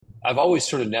I've always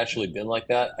sort of naturally been like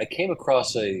that. I came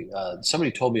across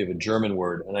somebody told me of a German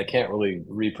word, and I can't really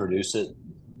reproduce it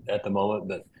at the moment,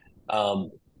 but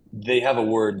they have a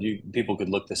word. People could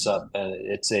look this up, and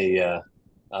it's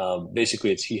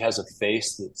basically it's he has a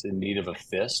face that's in need of a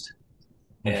fist.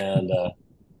 And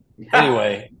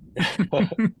anyway,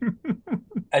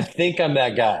 I think I'm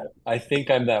that guy. I think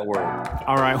I'm that word.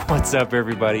 All right, what's up,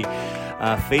 everybody?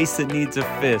 Face that needs a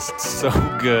fist. So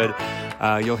good.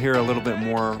 You'll hear a little bit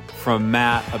more from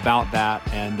Matt about that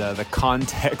and the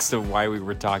context of why we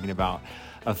were talking about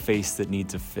a face that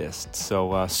needs a fist.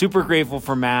 So super grateful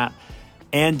for Matt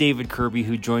and David Kirby,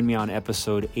 who joined me on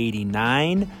episode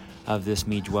 89 of this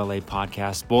Mi Duele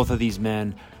podcast. Both of these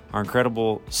men are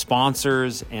incredible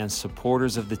sponsors and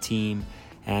supporters of the team,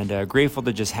 and grateful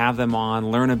to just have them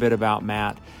on, learn a bit about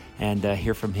Matt, and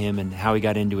hear from him and how he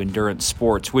got into endurance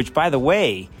sports, which, by the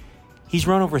way, he's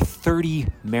run over 30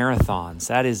 marathons.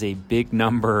 That is a big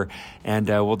number, and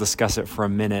we'll discuss it for a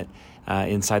minute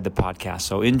inside the podcast.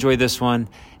 So enjoy this one,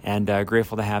 and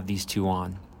grateful to have these two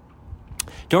on.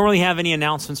 Don't really have any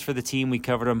announcements for the team. We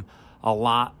covered them a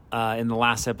lot in the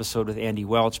last episode with Andy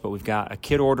Welch, but we've got a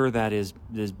kit order that is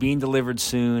being delivered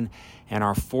soon, and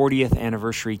our 40th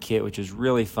anniversary kit, which is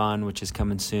really fun, which is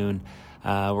coming soon.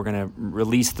 We're going to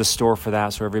release the store for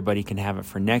that so everybody can have it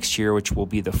for next year, which will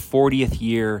be the 40th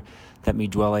year that Mi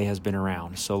Duele has been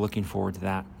around. So looking forward to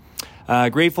that.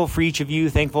 Grateful for each of you,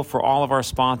 thankful for all of our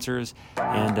sponsors,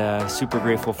 and super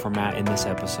grateful for Matt in this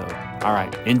episode. All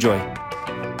right, enjoy.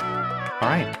 All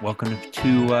right, welcome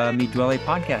to Mi Duele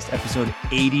podcast, episode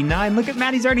 89. Look at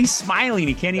Matt, he's already smiling.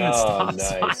 He can't even stop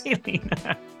smiling.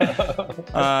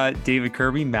 David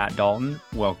Kirby, Matt Dalton,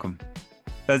 welcome.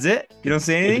 That's it? You don't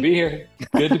say anything? Good to be here.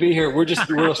 Good to be here. We're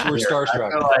starstruck.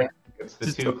 I feel like it's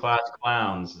the two class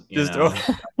clowns.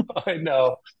 I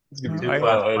know. It's gonna be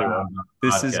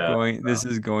This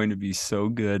is going to be so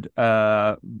good.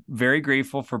 Very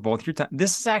grateful for both your time.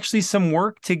 This is actually some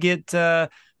work to get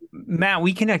Matt,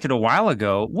 we connected a while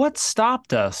ago. What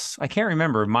stopped us? I can't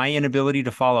remember. My inability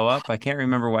to follow up. I can't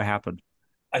remember what happened.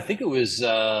 I think it was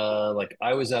like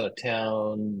I was out of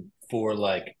town for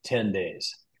like 10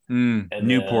 days. And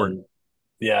Newport. Then,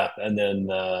 yeah, and then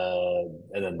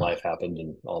life happened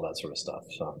and all that sort of stuff.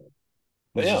 So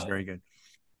but this yeah. is very good.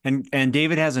 And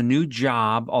David has a new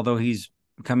job, although he's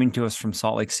coming to us from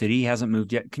Salt Lake City. He hasn't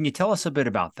moved yet. Can you tell us a bit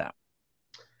about that?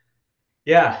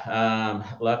 Yeah,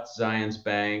 left Zions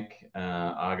Bank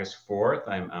August 4th.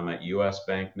 I'm at US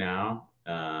Bank now.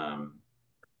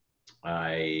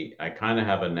 I kind of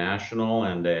have a national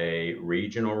and a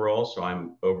regional role, so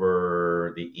I'm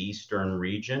over the Eastern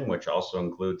region, which also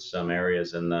includes some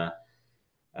areas in the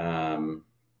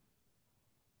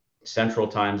Central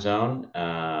time zone.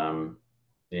 And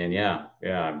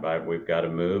we've got to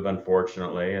move.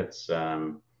 Unfortunately, it's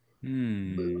we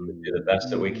do the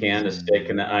best that we can to stay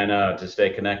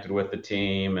connected with the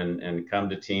team and come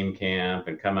to team camp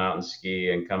and come out and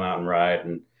ski and come out and ride.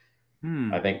 And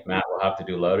I think Matt will have to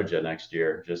do Lotaja next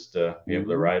year just to be able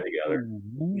to ride together.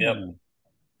 Yep.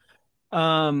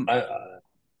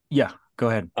 Yeah, go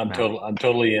ahead. I'm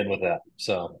totally in with that.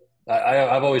 So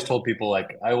I've always told people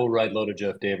like I will ride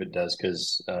Lotaja if David does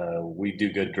because we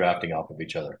do good drafting off of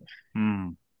each other.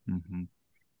 Mm-hmm.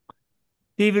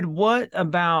 David, what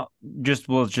about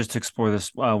we'll just explore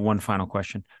this one final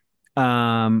question.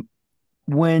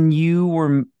 When you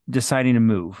were deciding to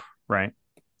move, right?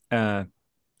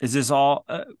 Is this all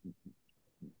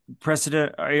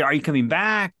precedent? Are you coming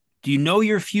back? Do you know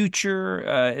your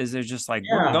future? Is there just like,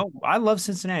 I love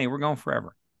Cincinnati. We're going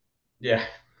forever. Yeah.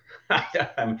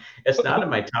 It's not in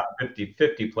my top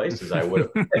 50 places I would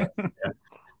have picked.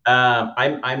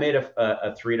 I made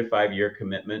a 3 to 5 year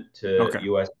commitment to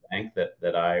US Bank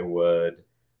that I would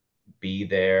be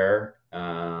there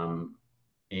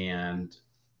and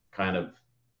kind of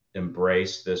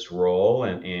embrace this role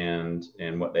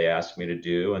and what they asked me to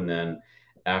do. And then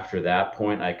after that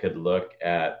point, I could look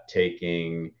at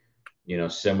taking,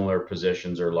 similar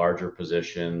positions or larger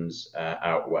positions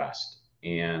out west.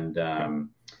 And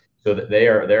so that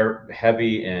they're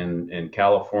heavy in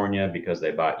California because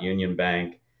they bought Union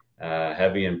Bank.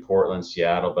 Heavy in Portland,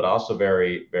 Seattle, but also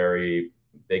very, very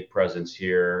big presence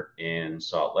here in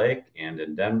Salt Lake and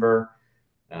in Denver.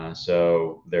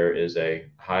 So there is a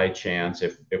high chance,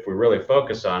 if we really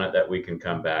focus on it, that we can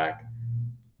come back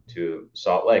to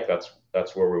Salt Lake.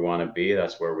 That's where we want to be.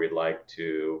 That's where we'd like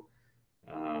to,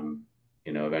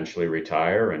 eventually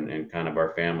retire and kind of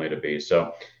our family to be.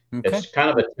 So it's kind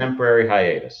of a temporary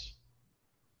hiatus.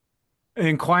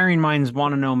 Inquiring minds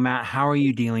want to know, Matt, how are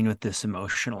you dealing with this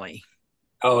emotionally?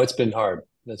 Oh, it's been hard.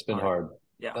 It's been hard.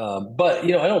 Yeah. But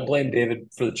I don't blame David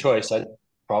for the choice. Part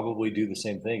probably do the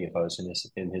same thing if I was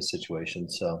in his situation.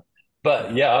 So,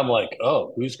 but yeah, I'm like,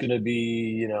 oh, who's going to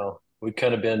be, we've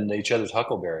kind of been each other's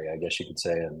huckleberry, I guess you could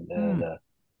say. And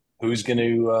who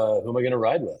am I going to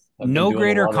ride with? I've been No doing a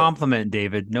greater lot of, compliment,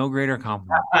 David. No greater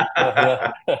compliment.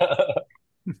 yeah.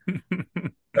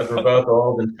 Because we're both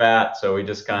old and fat, so we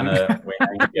just kind of we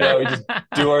hang Yeah, together. we just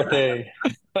do our thing.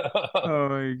 Oh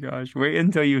my gosh. Wait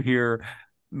until you hear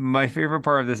my favorite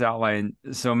part of this outline.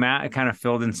 So Matt kind of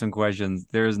filled in some questions.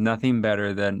 There's nothing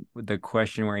better than the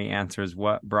question where he answers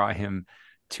what brought him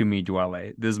to me,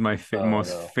 Dwelle. This is my Oh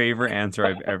most no. favorite answer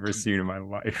I've ever seen in my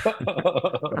life.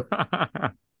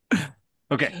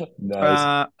 Okay. Nice.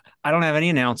 Uh, I don't have any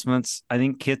announcements. I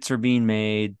think kits are being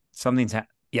made.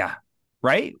 Yeah,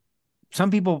 right? Some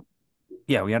people,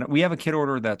 yeah, we have a kit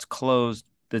order that's closed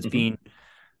that's Mhm. being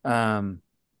um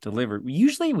delivered.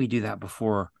 Usually we do that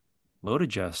before load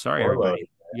adjust. Sorry, Or load. everybody.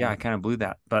 Yeah, I kind of blew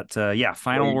that. But yeah, Well,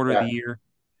 final order of the year.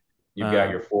 you've got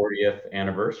Uh, your 40th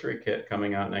anniversary kit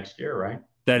coming out next year, right?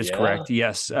 that is Yeah. correct.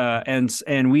 Yes.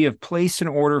 And we have placed an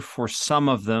order for some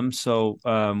of them so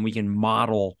we can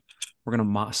model.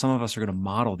 Some of us are gonna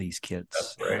model these That's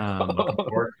kits. great. Looking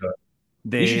forward to it.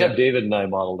 You should They have David and I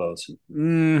model those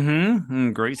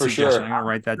great for suggestion. sure. I'm gonna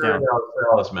write that Sure, down. they'll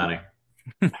sell as many.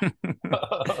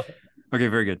 Okay,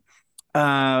 very good.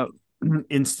 Uh,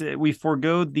 instead, we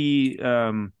forgoed the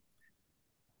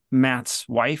Matt's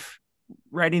wife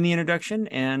writing the introduction,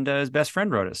 and his best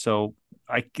friend wrote it. So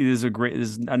this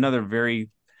is another very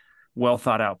well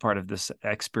thought out part of this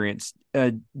experience.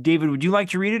 David, would you like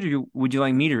to read it, or would you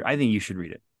like me to? I think you should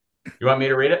read it. You want me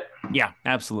to read it? Yeah,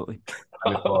 absolutely.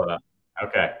 Let me pull it up.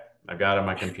 Okay. I've got it on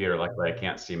my computer. Luckily, I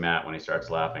can't see Matt when he starts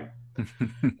laughing.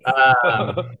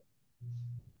 Um,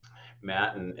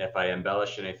 Matt, and if I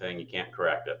embellish anything, you can't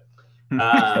correct it.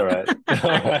 All right. All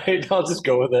right. I'll just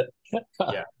go with it.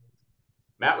 Yeah.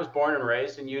 Matt was born and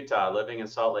raised in Utah, living in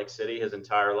Salt Lake City his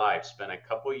entire life. Spent a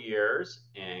couple years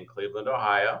in Cleveland,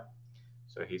 Ohio.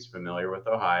 So he's familiar with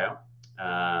Ohio.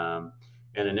 And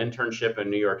an internship in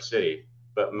New York City,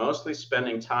 but mostly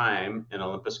spending time in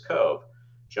Olympus Cove,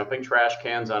 jumping trash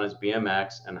cans on his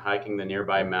BMX and hiking the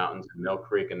nearby mountains in Mill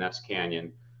Creek and Ness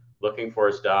Canyon, looking for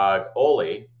his dog,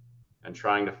 Oli, and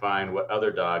trying to find what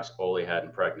other dogs Oli had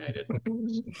impregnated.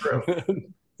 This is true.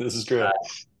 This is true.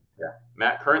 Yeah.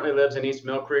 Matt currently lives in East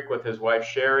Mill Creek with his wife,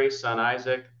 Sherry, son,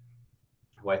 Isaac,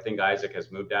 who I think Isaac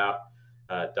has moved out,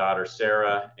 daughter,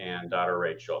 Sarah, and daughter,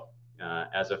 Rachel.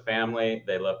 As a family,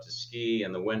 they love to ski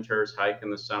in the winters, hike in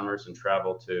the summers, and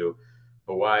travel to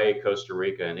Hawaii, Costa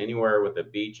Rica, and anywhere with a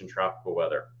beach and tropical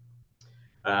weather.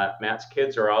 Matt's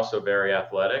kids are also very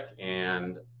athletic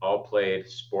and all played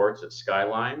sports at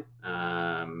Skyline,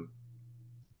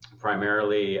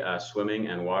 primarily swimming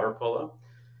and water polo.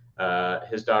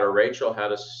 His daughter Rachel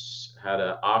had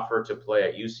an offer to play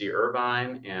at UC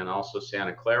Irvine and also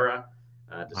Santa Clara.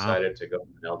 Decided to go to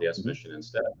an LDS mission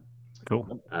instead.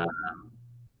 Cool.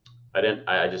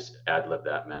 I just ad libbed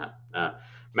that, Matt.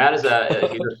 Matt is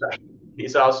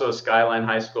he's also a Skyline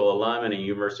High School alum and a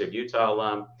University of Utah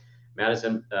alum. Matt has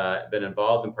been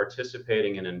involved in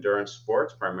participating in endurance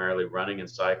sports, primarily running and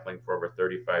cycling for over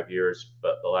 35 years,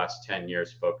 but the last 10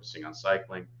 years focusing on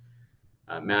cycling.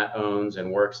 Matt owns and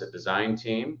works at Design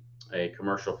Team, a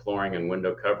commercial flooring and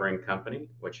window covering company,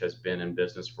 which has been in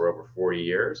business for over 40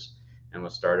 years and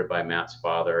was started by Matt's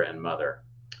father and mother,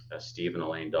 Steve and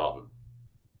Elaine Dalton.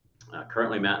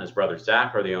 Currently, Matt and his brother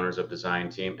Zach are the owners of Design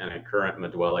Team and a current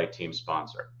Dwelle team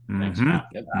sponsor. Thanks, Matt.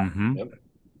 Yep. Mm-hmm. Yep.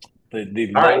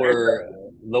 The All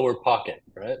lower pocket,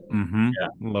 right? Mm-hmm. Yeah.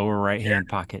 Lower right hand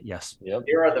pocket. Yes. Yep.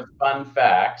 Here are the fun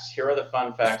facts. Here are the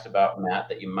fun facts about Matt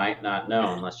that you might not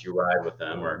know unless you ride with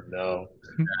him or No.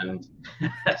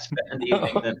 spend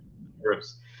evenings in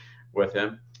groups with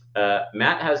him.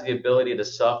 Matt has the ability to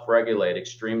self-regulate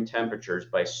extreme temperatures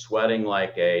by sweating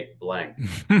like a blank.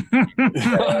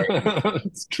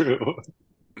 It's true.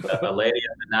 A lady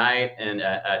of the night and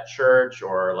at church,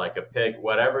 or like a pig,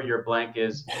 whatever your blank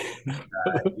is, you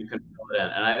can fill it in.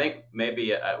 And I think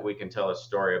maybe we can tell a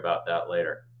story about that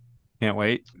later. Can't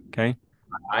wait. Okay.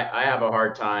 I have a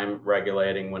hard time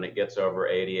regulating when it gets over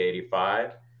 80,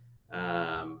 85.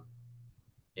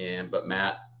 But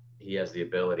Matt, he has the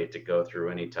ability to go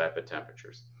through any type of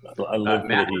temperatures. I live for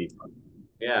the heat.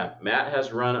 Yeah, Matt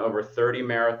has run over 30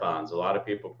 marathons. A lot of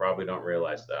people probably don't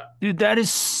realize that. Dude, that is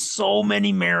so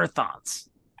many marathons.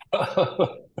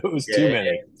 It was too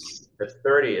many. It's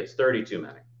 30. It's 30 too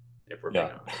many, if we're being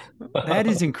honest. That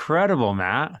is incredible,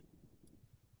 Matt.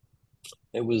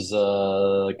 It was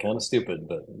kind of stupid,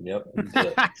 but yep.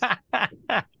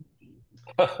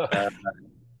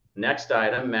 Next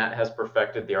item, Matt has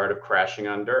perfected the art of crashing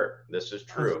on dirt. This is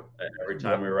true. Every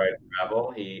time we ride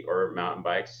gravel, he or mountain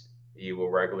bikes, he will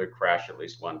regularly crash at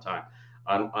least one time.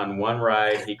 On one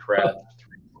ride, he crashed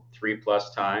three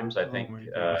plus times. I Oh think my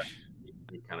gosh.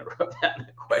 he kind of wrote that in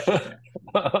the questionnaire.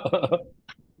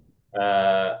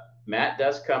 Matt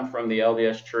does come from the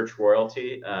LDS Church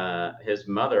royalty. His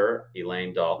mother,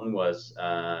 Elaine Dalton, was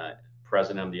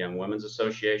president of the Young Women's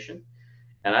Association.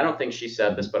 And I don't think she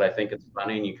said this, but I think it's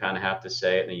funny, and you kind of have to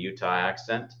say it in a Utah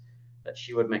accent, that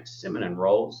she would make cinnamon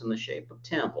rolls in the shape of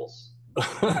temples.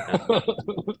 That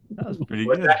was pretty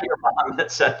Was good. that your mom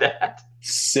that said that?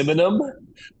 Cinnamon?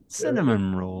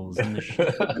 Cinnamon rolls in the shape.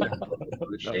 The That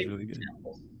was shape really of good.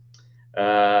 temples.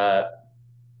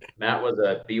 Matt was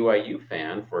a BYU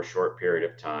fan for a short period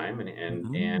of time,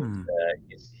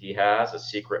 he has a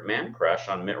secret man crush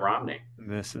on Mitt Romney.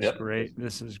 This is Yep. great.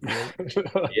 This is great.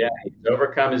 Yeah, he's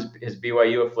overcome his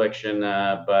BYU affliction,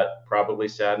 but probably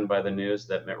saddened by the news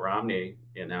that Mitt Romney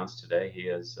announced today he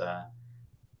is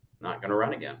not going to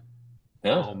run again.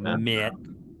 Yeah. Oh, Mitt.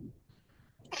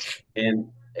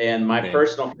 And my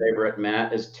personal favorite,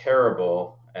 Matt is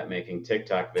terrible at making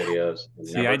TikTok videos.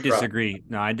 See, I disagree.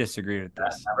 No, I disagree with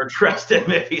this. Never trust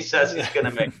him if he says he's going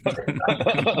to make.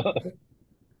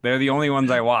 They're the only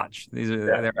ones I watch. These are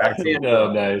they're excellent.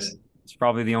 Oh, nice. It's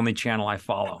probably the only channel I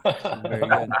follow. So very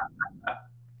good.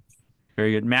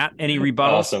 Very good. Matt, any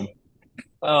rebuttals? Awesome.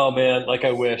 Oh man, like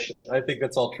I wish. I think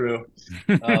that's all true.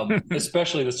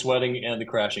 Especially the sweating and the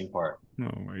crashing part.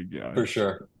 Oh my god. For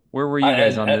sure. Where were you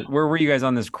guys on this? Where were you guys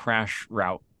on this crash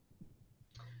route?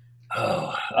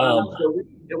 So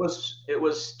it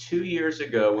was 2 years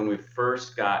ago when we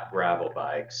first got gravel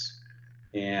bikes,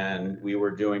 and we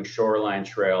were doing Shoreline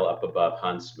Trail up above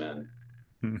Huntsman.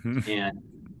 And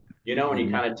you know when you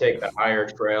kind of take the higher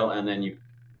trail and then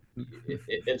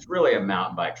it's really a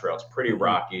mountain bike trail. It's pretty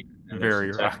rocky. And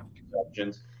Very rocky.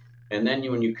 Sections. And then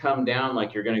when you come down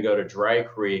like you're going to go to Dry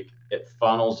Creek, it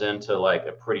funnels into like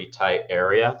a pretty tight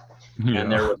area. Yeah.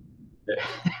 And there was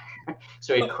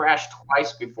so he crashed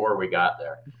twice before we got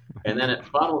there. And then it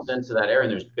funnels into that area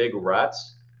and there's big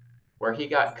ruts where he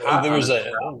got caught.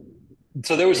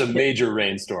 So there was a major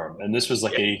rainstorm, and this was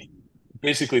like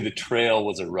basically the trail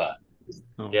was a rut.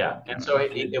 Yeah, and so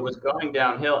it was going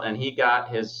downhill, and he got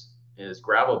his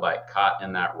gravel bike caught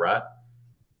in that rut,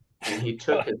 and he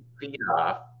took his feet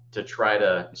off to try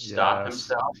to stop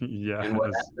himself. Yes. And what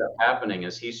ended up happening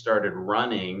is he started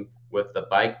running with the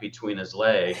bike between his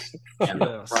legs, and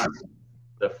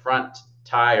the front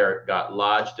tire got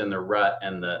lodged in the rut,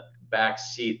 and the back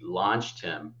seat launched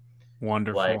him.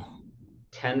 Wonderful. Like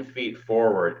 10 feet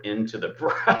forward into the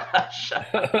brush.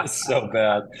 So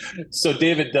bad. So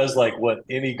David does like what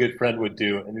any good friend would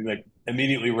do, and he like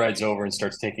immediately rides over and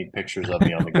starts taking pictures of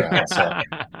me on the ground. So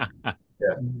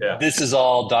yeah. This is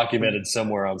all documented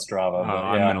somewhere on Strava.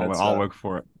 I'll look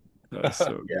for it. That's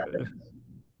so good.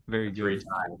 Very good. 3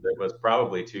 times. It was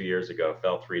probably 2 years ago.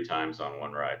 Fell 3 times on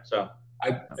one ride. So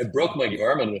I broke my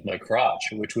Garmin with my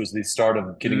crotch, which was the start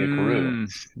of getting a Karoo.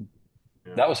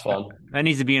 That was fun. That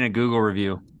needs to be in a Google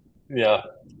review. Yeah.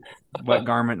 Let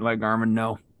Garmin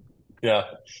know. Yeah.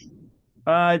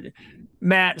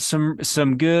 Matt,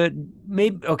 some good,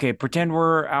 maybe, okay, pretend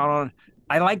we're out on,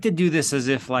 I like to do this as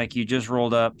if like you just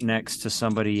rolled up next to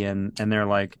somebody and they're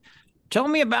like, tell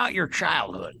me about your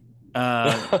childhood.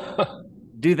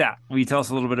 Do that. Will you tell us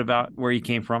a little bit about where you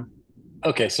came from?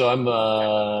 Okay. So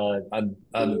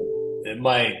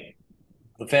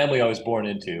the family I was born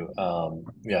into.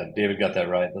 David got that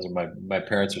right. Those are my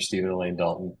parents are Stephen and Elaine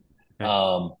Dalton. Okay.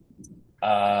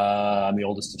 I'm the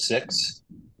oldest of 6.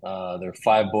 There are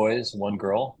 5 boys, 1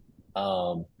 girl.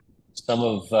 A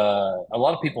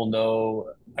lot of people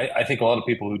know. I think a lot of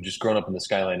people who just grown up in the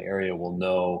Skyline area will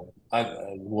know.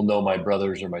 Will know my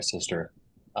brothers or my sister.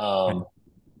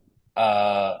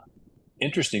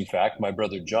 Interesting fact, my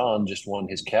brother John just won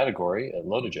his category at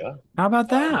Lodija. How about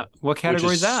that? What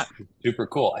category is that? Super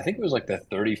cool. I think it was like the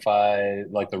 35,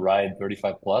 like the ride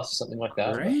 35 plus, something like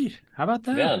that. Great. How about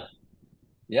that? Man.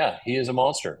 Yeah, he is a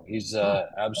monster. He's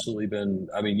absolutely been,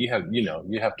 I mean, you have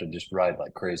to just ride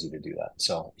like crazy to do that.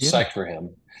 So psyched for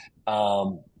him.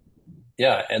 And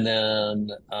then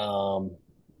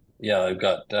I've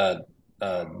got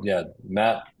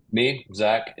Matt, me,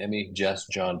 Zach, Emmy, Jess,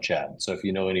 John, Chad. So if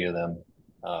you know any of them,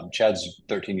 Chad's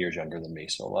 13 years younger than me.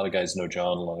 So a lot of guys know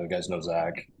John, a lot of guys know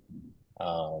Zach.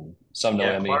 Some know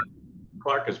Emmy.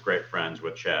 Clark is great friends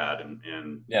with Chad, and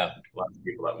a lot of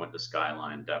people that went to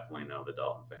Skyline definitely know the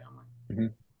Dalton family. Mm-hmm.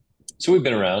 So we've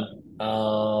been around.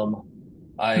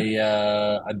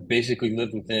 I basically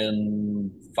lived within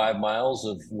 5 miles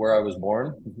of where I was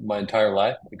born my entire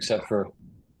life, except for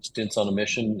stints on a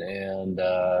mission and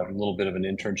a little bit of an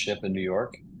internship in New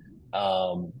York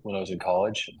when I was in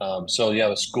college. So yeah,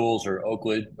 the schools are Oak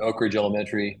Ridge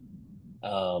Elementary,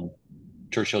 um,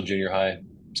 Churchill Junior High,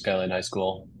 Skyline High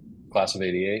School, class of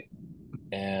 '88,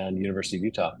 and University of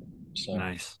Utah. So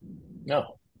Nice.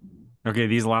 no, Okay,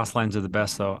 these last lines are the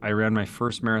best though. I ran my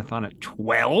first marathon at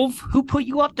 12. Who put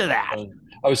you up to that? uh,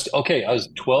 I was okay. I was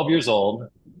 12 years old.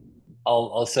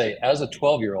 I'll say as a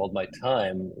 12-year-old, my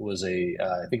time was I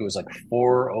think it was like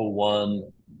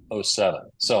 4:01:07.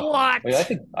 So I mean,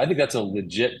 What? I think that's a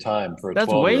legit time for a That's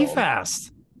way 12-year-old.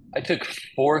 fast. I took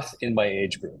fourth in my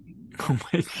age group. Oh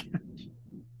my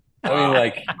I mean, God.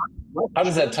 like, how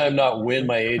does that time not win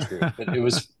my age group? But it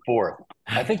was fourth.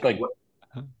 I think like What,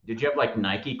 did you have like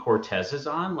Nike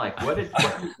Cortezes on? Like what did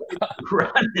you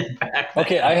run back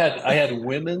okay, then? I had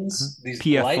women's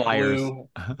PF Flyers.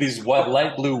 these white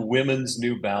light blue women's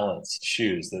New Balance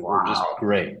shoes that were just Wow.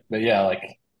 great. But yeah,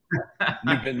 like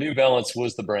New Balance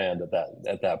was the brand at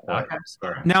that point. Okay. So,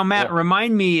 All right. Now, Matt, yeah,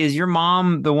 remind me, is your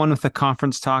mom the one with the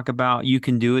conference talk about You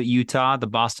Can Do It, Utah, the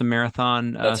Boston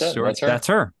Marathon that's it. story? That's her. That's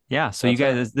her. Yeah. So you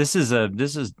That's her. guys,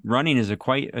 this is running is a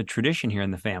quite a tradition here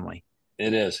in the family.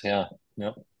 It is. Yeah.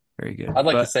 Yep. Very good. I'd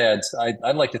like to But say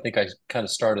I'd like to think I kind of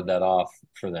started that off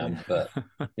for them, but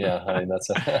yeah, I mean that's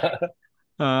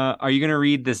are you going to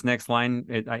read this next line?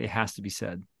 It has to be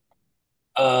said.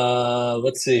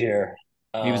 let's see here.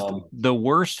 He was Um, the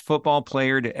worst football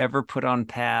player to ever put on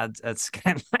pads at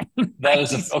Skyline that High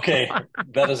is okay. School.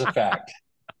 That is a fact.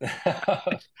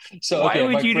 So Why okay,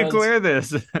 would my you friends. declare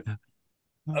this?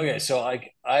 Okay, so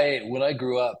I when I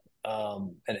grew up,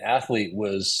 an athlete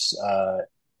was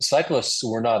cyclists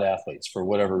were not athletes for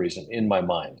whatever reason in my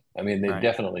mind. I mean, they Right.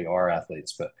 definitely are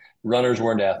athletes, but runners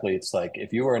weren't athletes. Like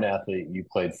if you were an athlete, you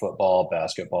played football,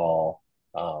 basketball,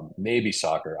 maybe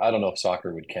soccer. I don't know if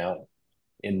soccer would count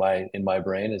in my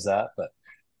brain as that, but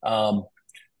um,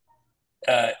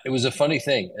 it was a funny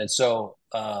thing. And so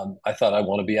I thought I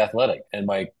want to be athletic. And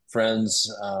my friends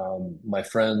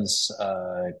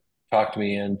talked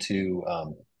me into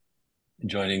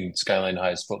joining Skyline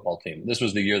High's football team. This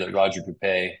was the year that Roger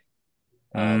Coupé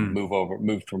Mm,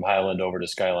 moved from Highland over to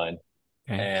Skyline,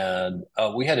 okay. and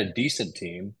we had a decent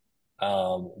team.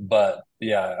 But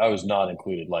yeah, I was not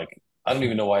included. Like I don't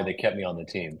even know why they kept me on the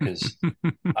team because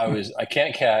I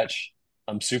can't catch.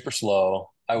 I'm super slow.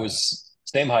 I was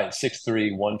same height,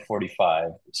 6'3",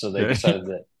 145. So they Okay. decided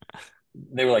that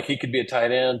they were like, he could be a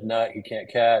tight end. No, he can't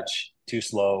catch, too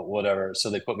slow, whatever. So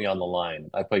they put me on the line.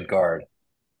 I played guard.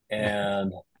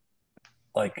 And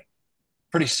like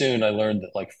pretty soon I learned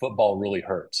that like football really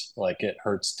hurts. Like it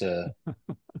hurts to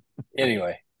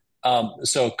anyway.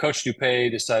 So Coach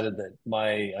Dupay decided that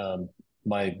my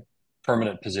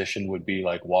permanent position would be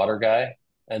like water guy.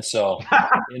 And so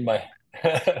in my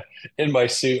in my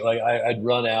suit, like I'd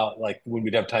run out, like when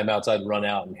we'd have timeouts, I'd run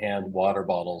out and hand water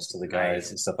bottles to the guys Nice.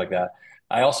 and stuff like that.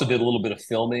 I also did a little bit of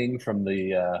filming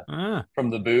Ah, from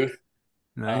the booth.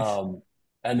 nice. Um,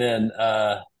 and then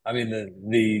I mean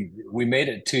the we made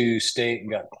it to state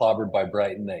and got clobbered by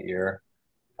Brighton that year.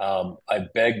 I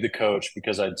begged the coach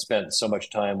because I'd spent so much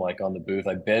time like on the booth.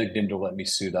 I begged him to let me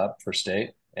suit up for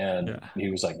state, and Yeah. he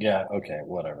was like, "Yeah, okay,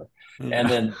 whatever." And Yeah.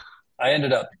 then I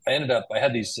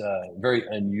had these very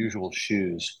unusual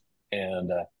shoes,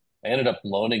 and I ended up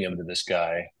loaning them to this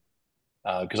guy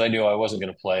because I knew I wasn't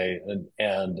going to play,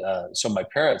 and so my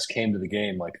parents came to the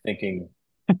game like thinking,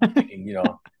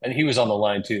 and he was on the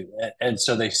line too. And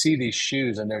so they see these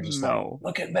shoes and they're just like, No.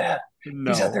 look at Matt.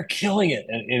 He's out there No. killing it.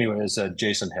 And anyway, it's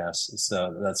Jason Hess.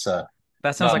 So that's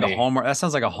That sounds not like a me. Hallmark. That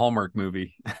sounds like a Hallmark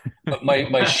movie. But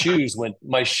my shoes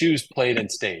played in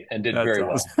state and did That's very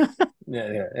well. awesome.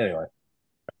 Yeah, yeah. Anyway.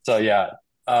 So yeah,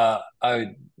 I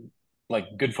like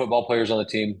good football players on the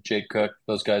team, Jake Cook,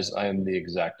 those guys, I am the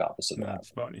exact opposite of that. That's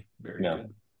funny. Very Yeah.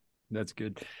 good. That's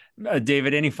good.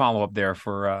 David, any follow up there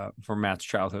for Matt's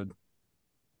childhood?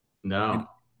 No,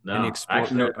 Any, any no. explore?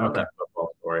 Actually, No. I know Okay. that football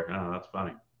story. Oh, that's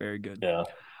funny. Very good. Yeah.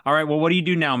 All right. Well, what do you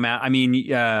do now, Matt? I mean,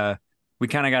 we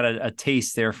kind of got a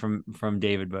taste there from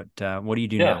David, but what do you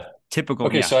do Yeah. now? Typical,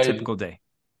 Okay. yeah, So typical day.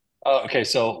 okay,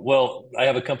 so well, I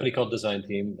have a company called Design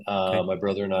Team. Okay. My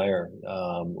brother and I are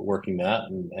working that,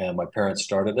 and my parents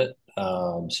started it.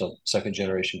 So second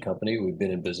generation company. We've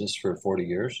been in business for 40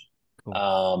 years. Cool.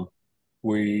 Um,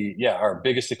 yeah, our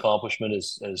biggest accomplishment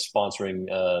is sponsoring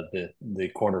the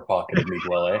corner pocket of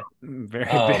Midwelle,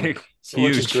 Very big. It's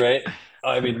which is huge. great.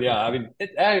 I mean, yeah, I mean,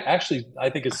 actually, I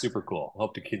think it's super cool.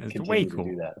 Hope to It's way continue to do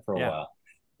cool. that for a Yeah. while.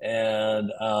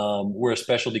 And we're a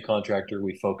specialty contractor.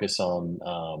 We focus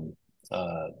on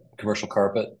commercial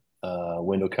carpet,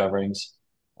 window coverings,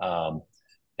 um,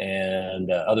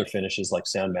 and other finishes like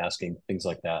sound masking, things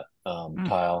like that.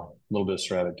 Tile, a little bit of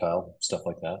ceramic tile, stuff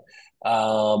like that.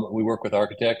 We work with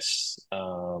architects.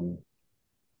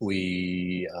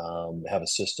 We have a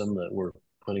system that we're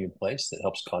putting in place that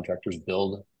helps contractors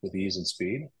build with ease and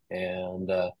speed. And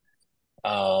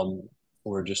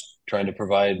we're just trying to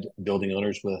provide building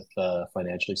owners with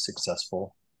financially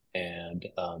successful and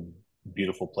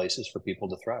beautiful places for people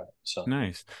to thrive. So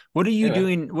nice. What are you anyway,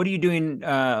 doing? What are you doing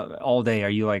all day? Are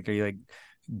you like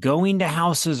going to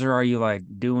houses, or are you like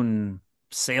doing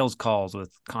sales calls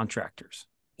with contractors?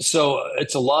 so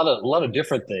it's a lot of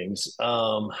different things.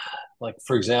 Like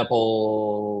for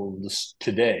example,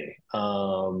 today,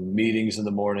 meetings in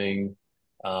the morning,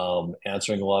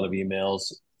 answering a lot of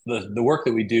emails. The work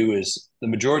that we do is the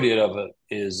majority of it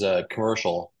is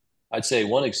commercial. I'd say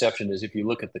one exception is if you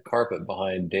look at the carpet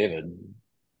behind David,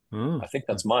 Oh, I think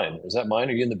that's mine. Is that mine?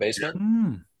 Are you in the basement?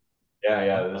 mm,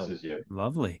 Yeah, this Oh, is you.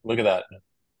 lovely, look at that.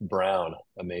 Brown.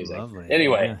 Amazing. lovely.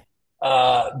 Anyway,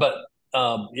 Yeah. but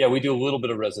yeah, we do a little bit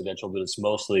of residential, but it's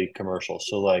mostly commercial.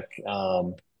 So like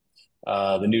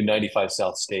the new 95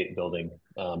 South State building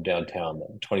downtown,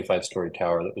 the 25-story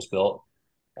tower that was built.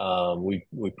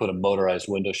 We put a motorized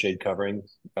window shade covering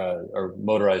or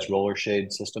motorized roller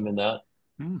shade system in that.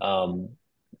 Mm. Um,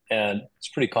 and it's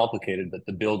pretty complicated, but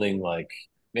the building, like,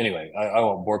 anyway, I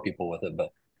won't bore people with it,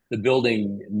 but the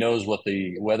building knows what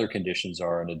the weather conditions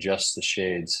are and adjusts the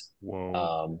shades Whoa.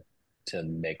 um, to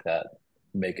make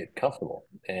it comfortable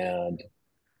and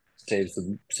saves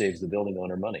the building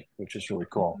owner money, which is really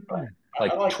cool. Mm. I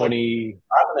Like like what 20,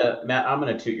 Matt. I'm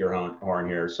gonna toot your horn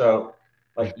here. So,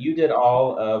 like, you did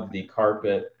all of the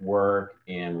carpet work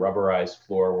and rubberized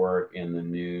floor work in the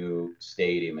new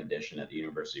stadium addition at the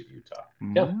University of Utah.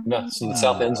 yeah, no, so the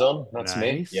south Mm. end zone, that's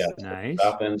me. Yeah, Nice, so nice.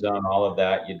 South End Zone, all of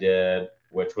that you did,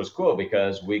 which was cool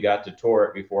because we got to tour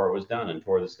it before it was done and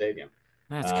tour the stadium.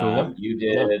 That's cool. You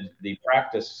Yeah, did the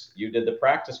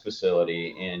practice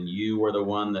facility, and you were the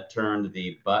one that turned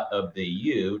the butt of the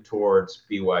U towards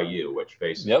BYU, which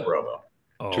faces yep, Provo.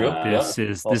 Oh, true. Yeah,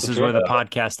 this also is true. where the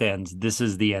podcast ends. This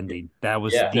is the ending. That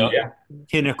was Yeah, the Yeah. yeah.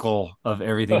 pinnacle of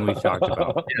everything we've talked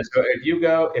about. Yeah, so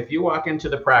if you walk into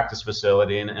the practice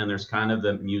facility, and there's kind of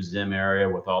the museum area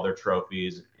with all their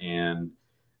trophies and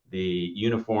the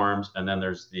uniforms, and then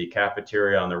there's the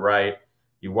cafeteria on the right.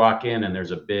 You walk in and there's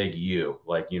a big U,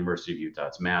 like University of Utah.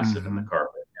 It's massive in the Hmm.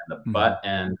 carpet, and the Hmm. butt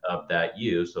end of that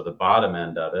U, so the bottom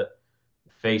end of it,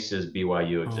 faces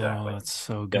BYU Oh, exactly. that's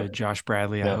so Yep. good. Josh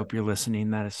Bradley, I Yeah. hope you're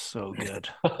listening. That is so good.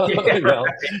 Yeah, Well,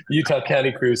 Utah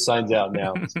County Crew signs out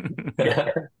now.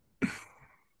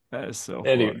 That is so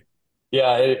Anyway, fun.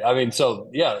 yeah, I mean, so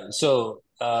yeah, so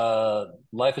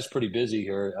life is pretty busy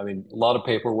here. I mean, a lot of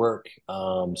paperwork,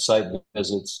 site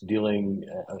visits,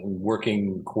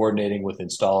 working, coordinating with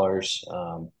installers,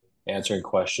 answering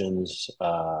questions,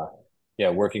 yeah,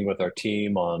 working with our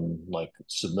team on like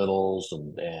submittals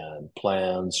and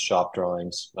plans, shop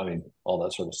drawings. I mean, all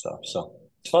that sort of stuff. So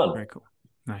it's fun. Very cool.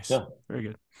 Nice. Yeah. Very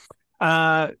good.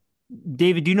 Uh,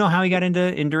 David, do you know how he got into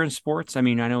endurance sports? I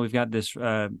mean, I know we've got this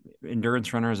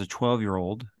endurance runner as a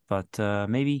 12-year-old, but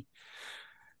maybe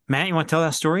Matt, you want to tell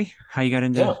that story? How you got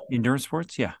into Yeah. endurance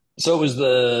sports? Yeah. So it was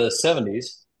the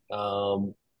 70s.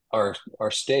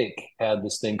 Our stake had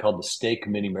this thing called the Stake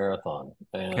Mini Marathon,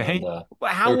 and Okay. Well, they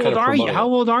how were kind old of are you? promoting How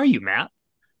it. old are you, Matt?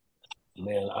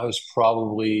 Man, I was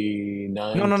probably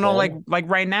No, nine, no, no. Like 10. like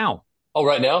right now. Oh,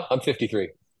 right now I'm 53.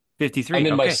 53.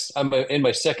 Okay. I'm in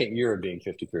my second year of being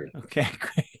 53. Okay,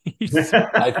 great.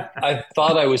 I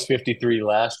thought I was 53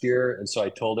 last year, and so I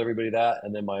told everybody that,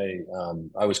 and then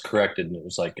I was corrected, and it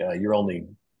was like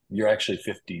you're actually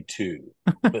 52.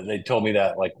 But they told me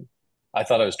that like I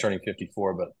thought I was turning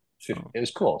 54, but Oh, it was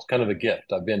cool. It's kind of a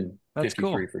gift. I've been that's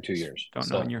 53 cool. for 2 years, Don't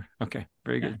know when so you're okay.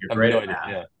 Very good. you're I have great no at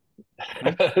idea.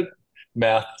 math. Yeah. Yeah,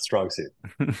 math strong suit.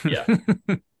 Yeah.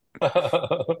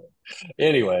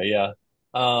 Anyway, yeah.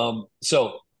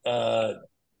 So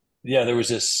yeah, there was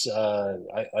this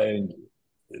I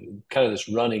kind of this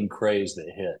running craze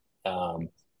that hit,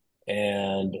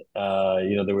 and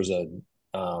there was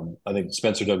I think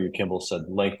Spencer W. Kimball said,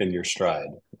 "Lengthen your stride,"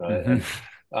 right? Mhm.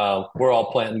 And we're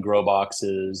all planting grow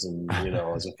boxes, and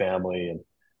as a family, and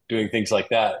doing things like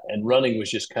that. And running was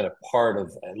just kind of part of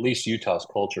at least Utah's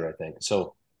culture, I think.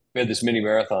 So we had this mini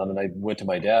marathon, and I went to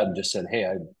my dad and just said, "Hey,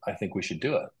 I think we should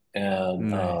do it." And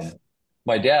Nice.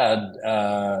 my dad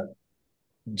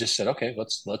just said, "Okay,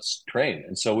 let's train."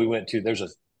 And so we went to there's a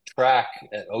track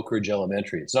at Oak Ridge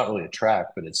Elementary. It's not really a track,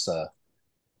 but it's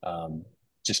um,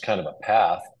 just kind of a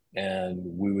path. And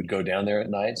we would go down there at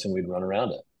nights and we'd run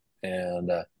around it. And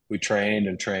we trained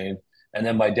and trained. And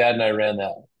then my dad and I ran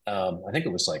that. I think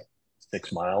it was like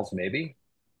 6 miles maybe.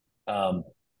 Um,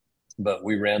 but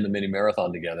we ran the mini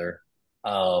marathon together.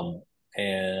 Um,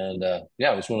 and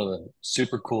yeah, it was one of the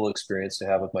super cool experience to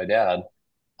have with my dad.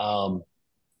 Um,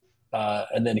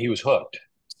 and then he was hooked.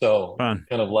 So Fun.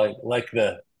 kind of like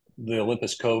the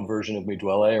Olympus Cove version of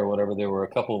Midwelle or whatever. There were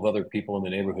a couple of other people in the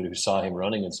neighborhood who saw him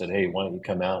running and said, "Hey, why don't you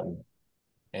come out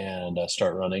and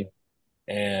start running?"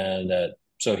 And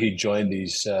so he joined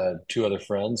these two other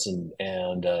friends,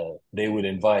 and they would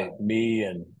invite me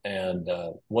and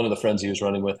one of the friends he was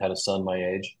running with had a son my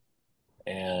age,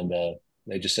 and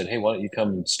they just said, "Hey, why don't you come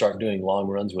and start doing long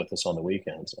runs with us on the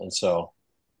weekends?" And so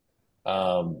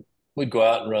um, we'd go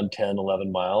out and run 10,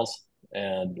 11 miles,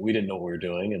 and we didn't know what we were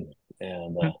doing.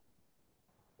 And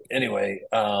anyway,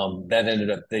 that ended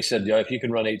up, they said, yeah, if you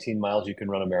can run 18 miles, you can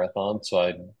run a marathon. So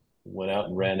I went out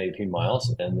and ran 18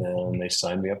 miles, and then they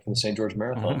signed me up for the St. George Oh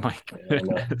Marathon. my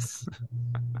goodness.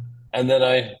 And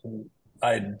then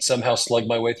I somehow slugged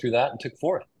my way through that and took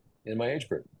fourth in my age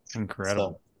group.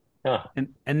 Incredible. So, yeah.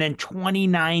 And then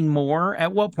 29 more.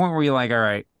 At what point were you like, all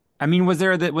right? I mean, was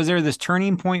there this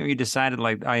turning point where you decided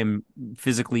like I am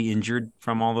physically injured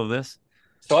from all of this?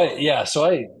 So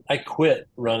I quit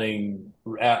running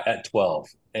at 12,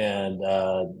 and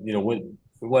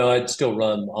well, I'd still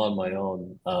run on my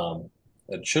own.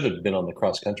 I should have been on the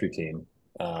cross country team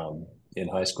in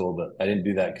high school, but I didn't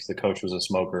do that because the coach was a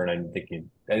smoker, and I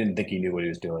didn't think he knew what he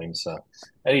was doing. So,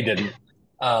 and he didn't.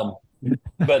 Um,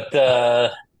 but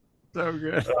So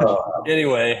good.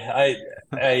 anyway,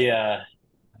 I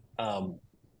um,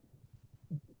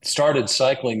 started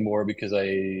cycling more because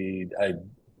I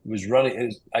was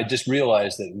running. I just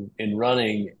realized that in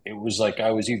running, it was like I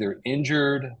was either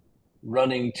injured,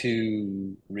 running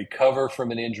to recover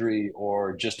from an injury,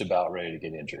 or just about ready to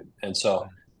get injured. And so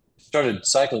started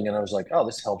cycling, and I was like, oh,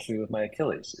 this helps me with my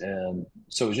Achilles. And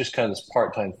so it was just kind of this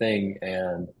part-time thing,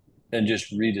 and then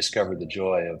just rediscovered the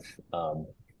joy of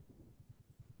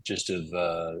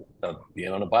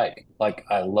being on a bike. Like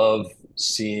I love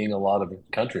seeing a lot of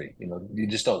country. You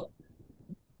just don't.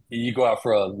 You go out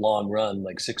for a long run,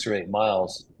 like 6 or 8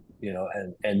 miles,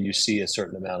 and you see a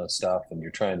certain amount of stuff, and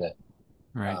you're trying to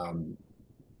Right. um,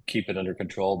 keep it under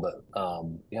control. But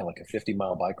yeah, like a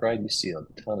 50-mile bike ride, you see a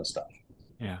ton of stuff.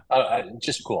 Yeah.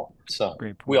 Just cool. So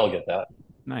Great we point. all get that.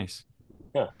 Nice.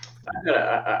 Yeah. I've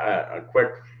got a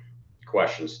quick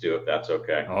question, Stu, if that's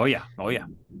okay. Oh yeah. Oh yeah.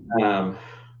 Um,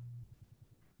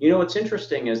 what's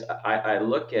interesting is I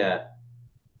look at,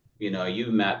 you,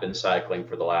 Matt, been cycling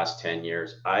for the last 10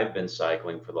 years. I've been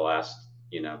cycling for the last,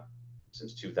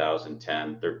 since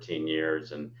 2010, 13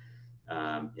 years. And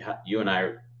you and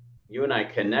I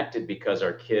connected because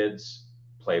our kids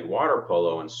played water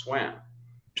polo and swam. And I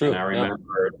True. Yeah.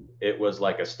 remember it was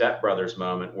like a stepbrothers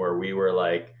moment where we were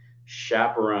like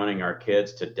chaperoning our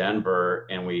kids to Denver,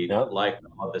 and we Yeah. liked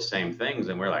all of the same things.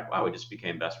 And we're like, wow, we just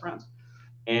became best friends.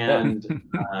 Yeah. And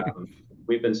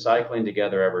we've been cycling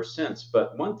together ever since.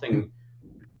 But one thing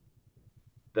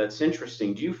that's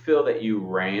interesting, do you feel that you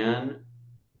ran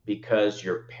because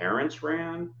your parents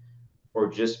ran, or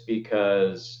just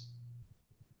because,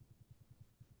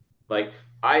 like,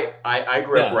 I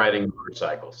grew up Yeah. riding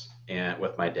motorcycles and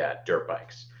with my dad, dirt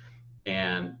bikes,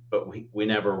 but we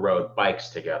never rode bikes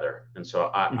together, and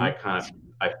so I Hmm. kind of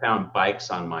I found bikes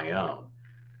on my own.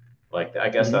 Like, I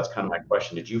guess Hmm. that's kind of my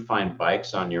question. Did you find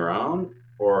bikes on your own,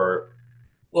 or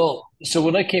Well, so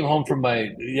when I came home from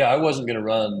yeah, I wasn't going to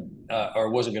run or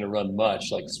wasn't going to run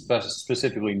much, like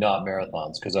specifically not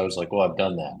marathons, because I was like, well, I've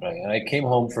done that, right? And I came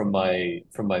home from my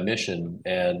mission,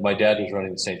 and my dad was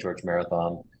running the St. George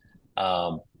Marathon.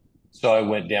 So I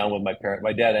went down with my parent,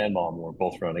 my dad and mom were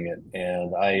both running it,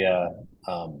 and I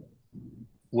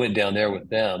went down there with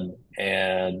them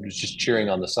and was just cheering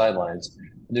on the sidelines.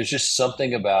 There's just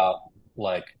something about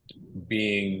like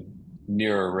being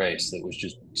near a race that was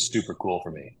just super cool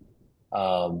for me.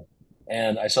 Um,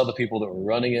 and I saw the people that were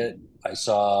running it. I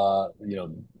saw,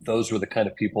 those were the kind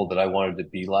of people that I wanted to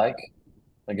be like,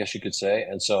 I guess you could say.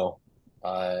 And so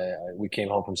we came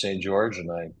home from St. George, and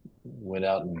I went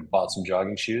out and bought some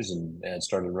jogging shoes and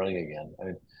started running again. I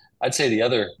mean, I'd say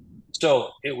so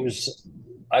it was,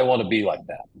 I want to be like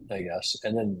that, I guess.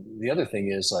 And then the other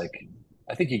thing is like,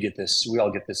 I think we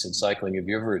all get this in cycling. Have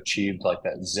you ever achieved like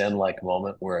that Zen-like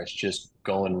moment where it's just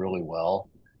going really well?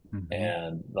 Mhm.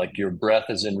 And like your breath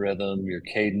is in rhythm, your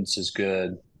cadence is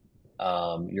good,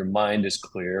 your mind is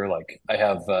clear. Like I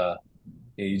have,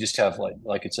 you just have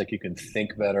like it's like you can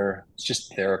think better. It's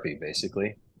just therapy,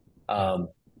 basically. Yeah. Um,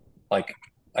 like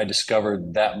I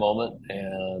discovered that moment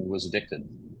and was addicted.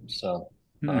 So,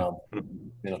 Hmm. um,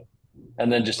 you know,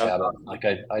 and then just that's habit. Like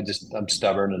I'm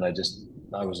stubborn, and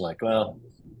I was like, well.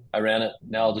 I ran it.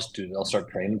 Now I'll start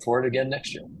training for it again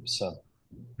next year. So,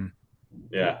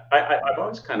 Yeah, I've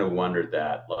always kind of wondered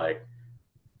that, like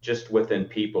just within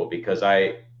people, because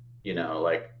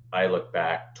like I look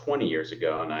back 20 years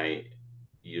ago and I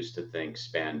used to think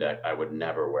spandex, I would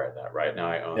never wear that. Right now,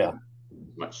 I yeah. own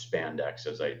as much spandex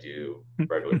as I do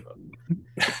regular clothes.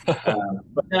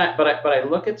 But I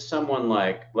look at someone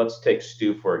like, let's take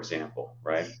Stu for example,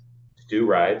 right? Stu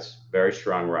rides, very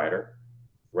strong rider,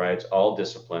 rides all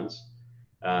disciplines.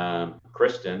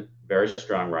 Kristen, very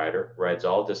strong rider, rides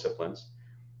all disciplines.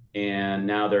 And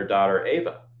now their daughter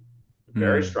Ava,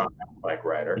 very Mm. strong bike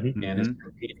rider, Mhm. and is Mm-hmm.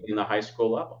 competing in the high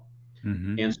school level.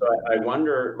 Mm-hmm. And so I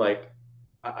wonder, like,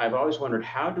 I've always wondered,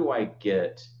 how do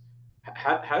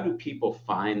people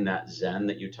find that zen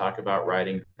that you talk about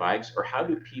riding bikes, or how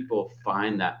do people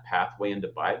find that pathway into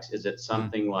bikes? Is it Mm.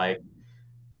 something like,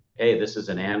 hey, this is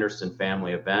an Anderson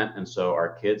family event, and so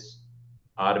our kids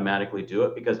automatically do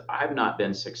it? Because I've not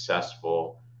been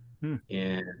successful Mm.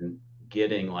 in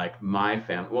getting like my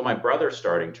family. Well, my brother's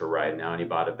starting to ride now, and he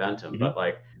bought a Benton, Mhm. but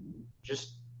like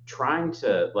just trying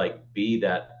to like be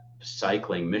that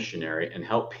cycling missionary and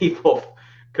help people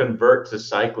convert to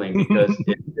cycling, because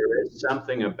there is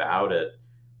something about it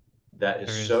that is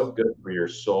There is. so good for your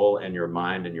soul and your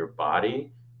mind and your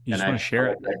body. You And just want to share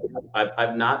it.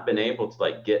 I've not been able to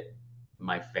like get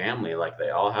my family, like they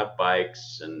all have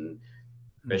bikes, and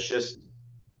Mm. it's just,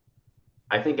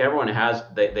 I think everyone has,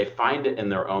 they find it in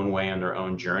their own way and their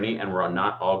own journey, and we're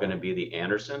not all going to be the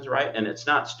Andersons, right? And it's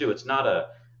not, Stu, it's not a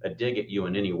dig at you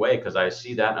in any way, because I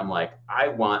see that and I'm like, I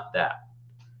want that.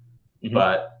 Mhm.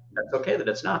 But that's okay that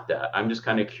it's not that. I'm just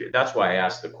kind of curious. That's why I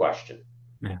asked the question.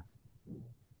 Yeah.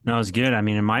 No, it's good. I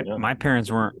mean, and my Yeah. my parents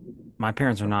weren't. My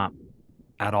parents are not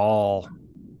at all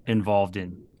involved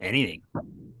in anything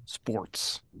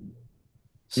sports. Hmm.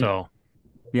 So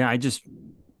yeah,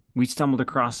 we stumbled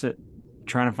across it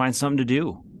trying to find something to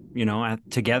do,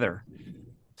 together.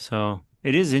 So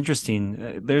it is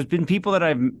interesting. There's been people that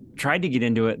I've tried to get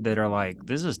into it that are like,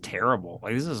 this is terrible.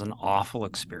 Like, this is an awful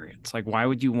experience. Like, why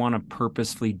would you want to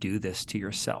purposely do this to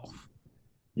yourself?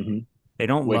 Hmm. They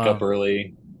don't Wake up love,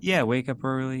 early. yeah, wake up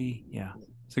early. Yeah.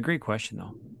 It's a great question,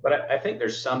 though. But I think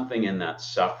there's something in that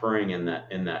suffering, in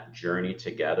that journey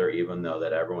together, even though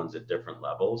that everyone's at different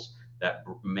levels, that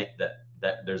make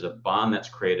that there's a bond that's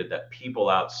created that people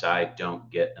outside don't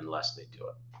get unless they do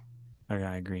it.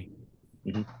 I agree.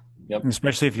 Hmm. Yep.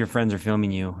 Especially if your friends are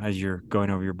filming you as you're going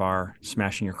over your bar,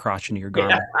 smashing your crotch into your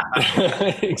Yeah.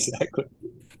 Garmin. Exactly.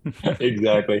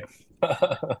 Exactly.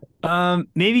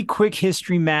 Maybe quick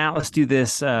history, Matt. Let's do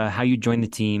this. How you joined the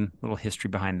team, a little history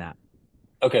behind that.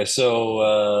 Okay,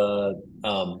 so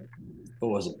what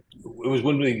was it? It was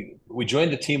when we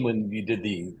joined the team when you did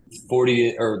the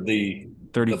 40 or the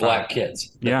 35. black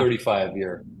kits, the Yeah.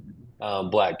 35-year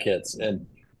black kits, and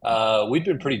we'd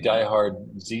been pretty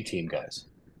diehard Z team guys.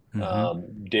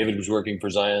 Mm-hmm. David was working for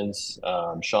Zions.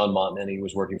 Sean Montmany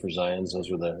was working for Zions. Those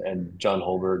were and John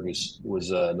Holberg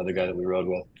was another guy that we rode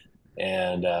with,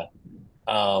 and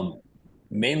um,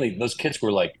 mainly those kits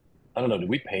were like, I don't know, did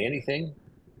we pay anything?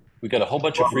 We got a whole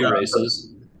bunch of Well, free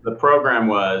races. the program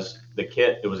was the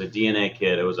kit. It was a DNA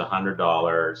kit. It was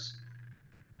 $100.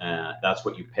 That's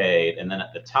what you paid. And then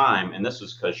at the time, and this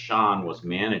was because Sean was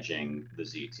managing the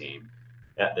Z team.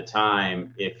 At the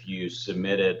time, if you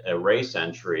submitted a race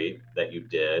entry that you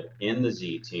did in the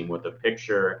Z team with a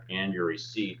picture and your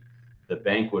receipt, the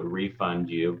bank would refund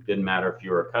you. Didn't matter if you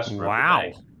were a customer of the Wow.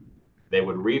 bank, they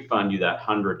would refund you that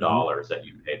hundred Mhm. dollars that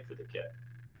you paid for the kit.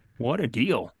 What a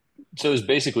deal. So it was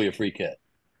basically a free kit.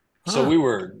 So Huh.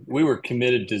 we were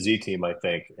committed to Z Team, I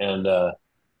think. And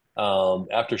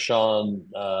after Sean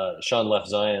left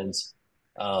Zion's,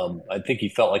 I think he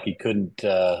felt like he couldn't,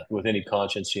 with any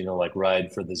conscience, like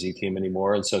ride for the Z Team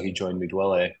anymore, and so he joined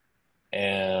Midwelle.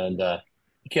 And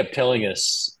he kept telling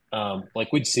us,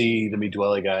 like we'd see the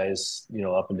Midwelle guys,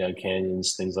 up and down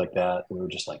canyons, things like that. And we were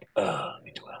just like,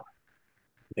 Midwelle.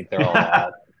 I think they're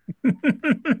all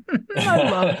I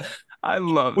love that. I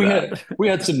love we that. had we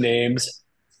had some names,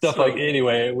 stuff like So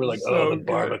anyway. We're like, oh, so the good.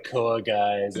 barbacoa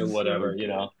guys or So whatever, good.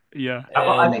 Yeah.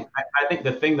 Well, I And think I think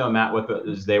the thing though, Matt, with it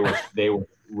is they were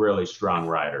really strong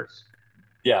riders,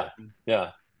 yeah,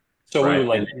 yeah. So we right?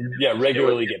 would And like, yeah,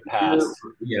 regularly get we knew,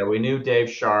 passed. we knew Dave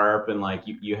Sharp, and like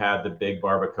you had the big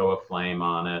barbacoa flame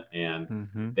on it, and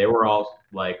Mm-hmm. they were all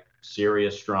like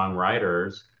serious, strong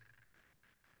riders.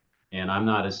 And I'm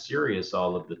not as serious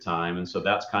all of the time, and so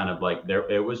that's kind of like there.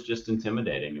 It was just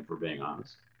intimidating, if we're being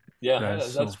honest. That is Yeah,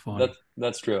 so that's funny.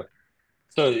 that's true.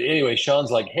 So anyway,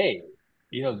 Sean's like, hey,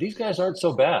 these guys aren't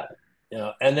so bad,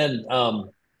 and then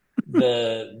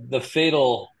the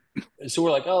fatal. so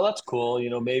we're like, oh, that's cool,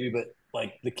 maybe, but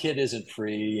like the kit isn't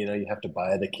free, you have to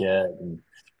buy the kit. And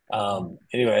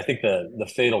anyway, I think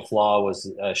the fatal flaw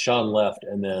was Sean left,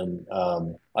 and then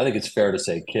I think it's fair to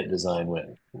say kit design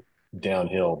went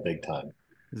downhill big time.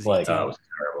 Z Like, It team was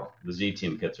terrible. The Z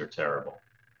Team kits are terrible.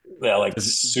 yeah, like Des-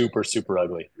 super, super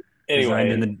ugly.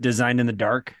 designed in Anyway, the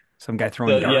dark. Some guy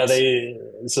throwing so yeah, darts.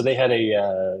 they had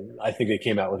I think they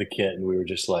came out with a kit, and we were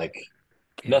just like,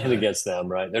 Can't do nothing it. against them,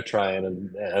 right? They're trying,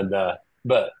 and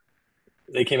but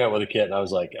they came out with a kit, and I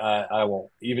was like, I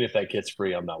won't, even if that kit's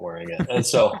free, I'm not wearing it. And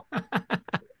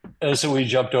so we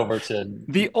jumped over The to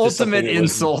something ultimate that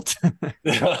was insult.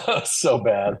 so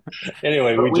bad.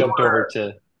 Anyway, But we we jumped over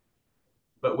were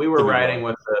but we to were riding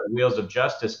Midway. with the Wheels of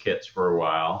Justice kits for a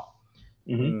while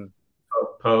Hmm. Mm.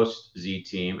 post Z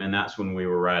Team, and that's when we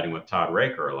were riding with Todd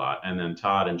Raker a lot. And then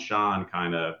Todd and Sean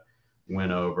kind of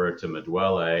went over to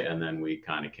Medwelle, and then we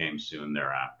kind of came soon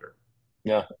thereafter.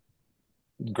 Yeah,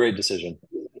 great decision.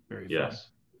 Very fun. Yes,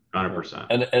 100%. Yeah. percent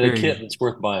And a Very kit good. that's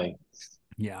worth buying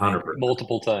Yeah, I agree. 100%.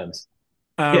 multiple times.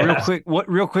 Yes.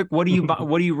 Real quick, what do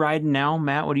you ride now,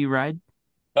 Matt? What do you ride?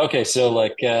 Okay, so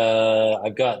like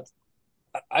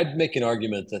I'd make an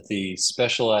argument that the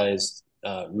Specialized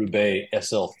Roubaix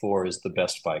SL4 is the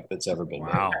best bike that's ever been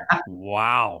made. Wow.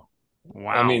 Wow. I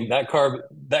Wow. mean, that carbon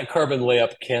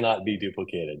layup cannot be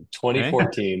duplicated. Okay.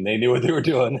 2014, they knew what they were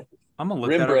doing. I'm gonna look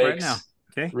Rim that up right now. brakes,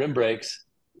 Okay. rim brakes.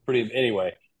 Pretty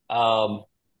anyway. Um,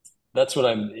 that's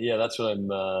my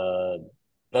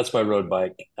road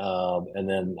bike. And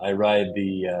then I ride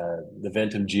the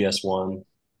Ventum GS1,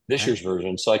 this Okay. year's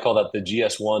version. So I call that the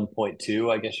GS 1.2,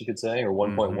 I guess you could say, or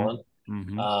Mm-hmm. 1.1.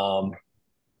 Mm-hmm.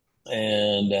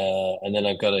 And then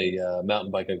I've got a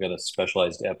mountain bike. I've got a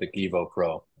Specialized Epic Evo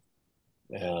Pro,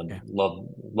 and Okay. love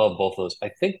both of those. I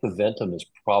think the Ventum is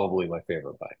probably my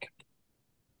favorite bike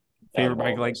out Favorite of all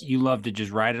bike, of like those. you love to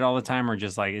just ride it all the time, or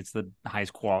just like it's the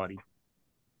highest quality?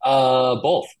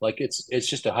 Both. Like it's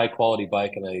just a high quality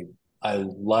bike, and I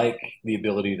like the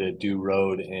ability to do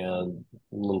road and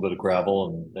a little bit of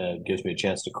gravel, and it gives me a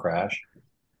chance to crash.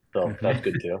 So Mm-hmm. that's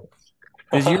good too.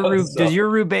 Does So your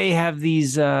Roubaix have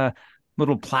these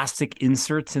little plastic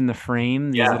inserts in the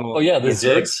frame? These Yeah. oh little yeah, the The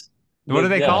Zig, Zigs, what are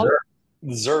they the yeah, called?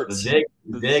 Zerts, the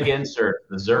the Zerts. Zig insert,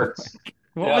 the Oh my Zerts. God.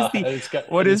 What was Yeah, the and it's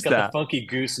got what and it's is got the that? funky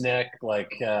gooseneck,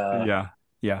 like Yeah.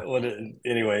 Yeah.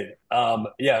 anyway,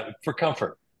 yeah, for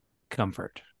comfort.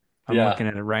 Comfort. I'm Yeah. looking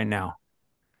at it right now.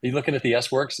 Are you looking at the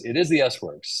S Works? It is the S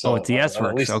Works. Oh, it's So the S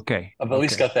Works. Okay. I've at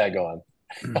least Okay. got that going.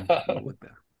 I'm gonna look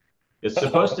that. It's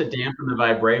supposed to dampen the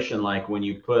vibration, like when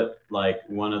you put like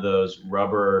one of those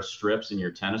rubber strips in your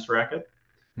tennis racket.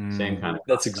 Same Mm. kind of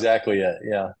That's concept. exactly it.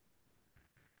 Yeah.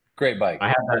 Great bike. I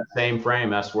have that same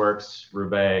frame, S Works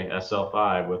Roubaix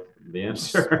SL5 with the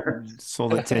insert.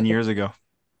 Sold it 10 years ago.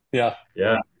 Yeah.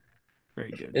 Yeah.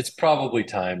 Very good. It's probably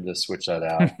time to switch that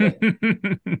out.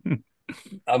 But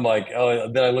I'm like,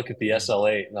 oh, then I look at the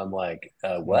SL8 and I'm like,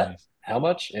 what? Nice. How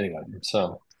much? Anyway,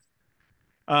 so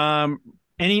Um,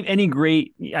 any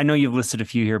great, I know you've listed a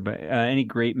few here, but any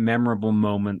great memorable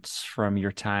moments from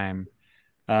your time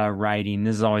riding?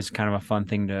 This is always kind of a fun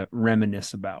thing to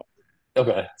reminisce about.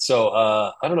 okay. So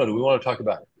I don't know. Do we want to talk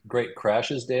about great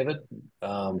crashes, David?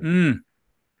 Um, Mm.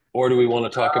 or do we want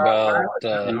to talk about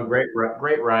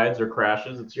Great rides or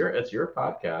crashes. It's your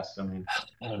podcast. I mean,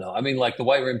 I don't know. I mean, like the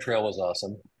White Rim Trail was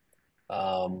awesome.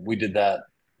 We did that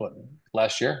what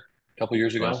last year, a couple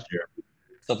years ago, last year.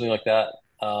 something like that.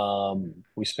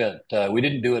 We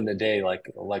didn't do it in a day like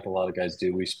a lot of guys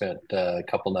do. We spent a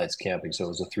couple nights camping, so it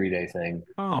was a 3 day thing,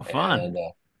 Oh, fun. and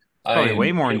It's probably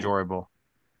way more it enjoyable.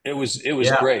 it was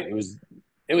Yeah, great. It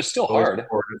was still fully hard.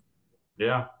 supported.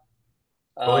 Yeah,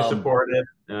 fully Um, supported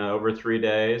over 3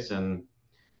 days. And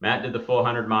Matt did the full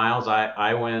 100 miles.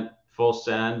 I went full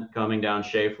send coming down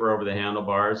Schaefer over the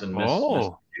handlebars and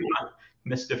Oh,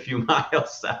 missed a few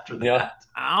miles after yeah. that.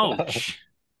 ouch.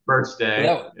 First But day.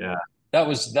 Yeah. that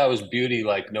was beauty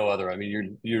like no other. I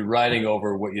mean, you're riding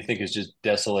over what you think is just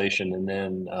desolation, and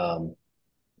then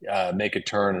make a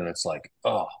turn, and it's like,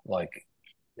 oh, like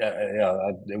yeah,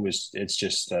 it's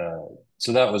just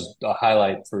so that was a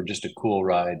highlight for just a cool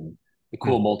ride, a Hmm,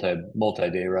 cool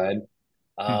multi-day ride.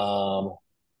 hmm. Um,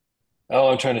 oh,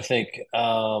 I'm trying to think.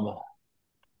 Um,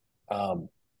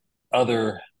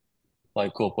 other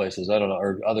like cool places. I don't know,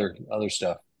 or other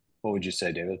stuff. What would you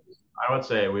say, David? I would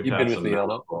say You've been with me all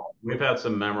night. we've had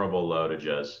some memorable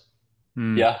loadages.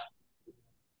 Hmm. Yeah,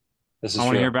 this is true.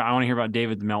 I want to hear about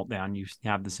David's meltdown. You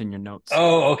have this in your notes.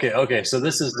 Oh, okay, okay. So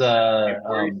this is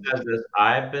Before he says this,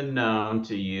 I've been known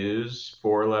to use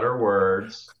four-letter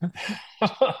words.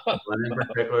 One in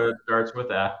particular that starts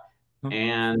with F.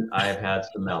 and I've had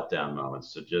some meltdown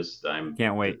moments. So I'm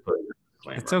Can't just wait. putting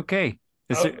a It's disclaimer. okay.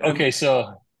 Okay,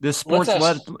 so let's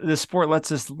ask. This sport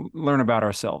lets us learn about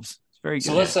ourselves. It's very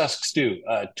So good. let's ask Stu.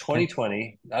 Okay.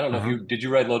 2020. I don't know if Uh-huh. you did. You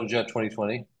ride Loaded Jet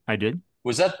 2020? I did.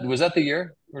 Was that the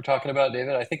year we're talking about,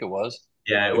 David? I think it was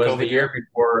Yeah, it the was the COVID year year.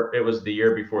 before. It was the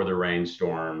year before the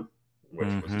rainstorm, which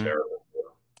was Mm-hmm. terrible.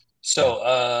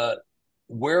 So,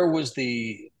 where was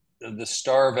the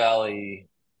Star Valley?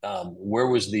 Where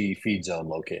was the feed zone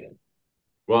located?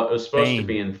 Well, it was supposed to Spain.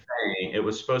 be in Thane. It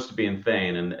was supposed to be in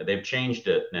Thane, and they've changed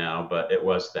it now, but it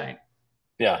was Thane.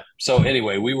 Yeah. So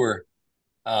anyway,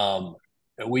 um,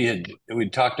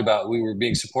 we'd talked about we were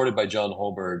being supported by John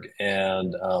Holberg,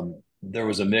 and there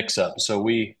was a mix-up. So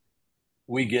we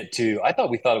get to.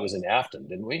 We thought it was in Afton,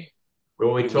 didn't we?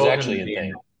 Well, But it was actually in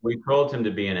Thane. we told him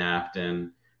to be in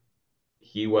Afton.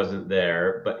 He wasn't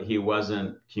there, but he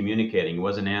wasn't communicating. He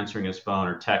wasn't answering his phone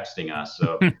or texting us.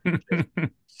 So just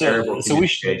So terrible so we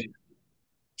communication.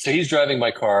 so he's driving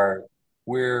my car.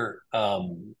 We're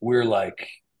like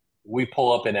we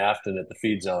pull up in Afton at the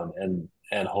feed zone,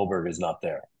 and Holberg is not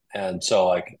there. And so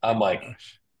like Oh I'm my like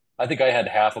gosh. I think I had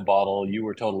half a bottle. You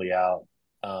were totally out.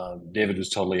 David was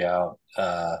totally out.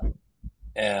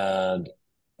 And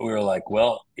we were like,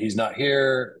 well, he's not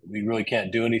here. We really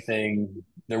can't do anything.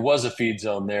 There was a feed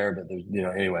zone there, but there's,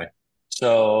 anyway.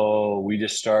 So we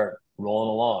just start rolling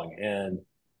along. And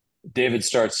David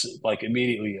starts like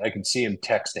immediately, I can see him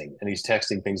texting, and he's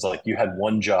texting things like, you had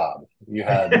one job. You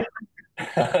had,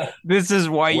 This is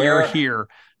why you're where, here.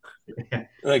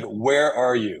 like, where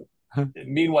are you?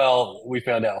 Meanwhile, we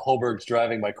found out Holberg's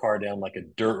driving my car down like a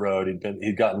dirt road.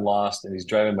 He'd gotten lost, and he's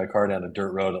driving my car down a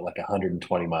dirt road at like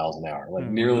 120 miles an hour, Oh like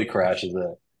my nearly gosh. crashes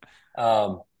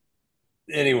it.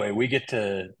 Anyway, we get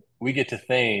to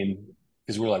Thane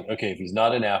because we're like, okay, if he's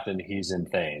not in Afton, he's in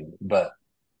Thane. But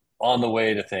on the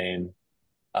way to Thane,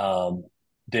 um,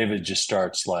 David just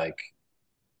starts like,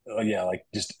 oh yeah, like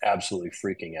just absolutely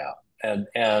freaking out.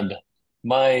 And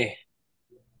my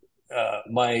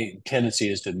my tendency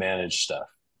is to manage stuff.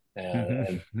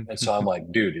 And so I'm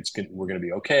like, dude, it's good. We're gonna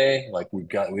be okay. Like we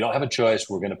don't have a choice.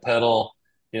 We're gonna pedal.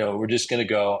 We're just gonna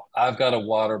go. I've got a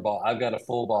water bottle. I've got a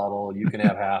full bottle. You can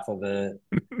have half of it.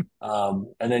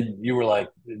 And then you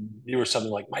were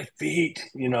something like, my feet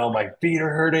are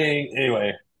hurting.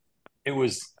 Anyway, it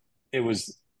was it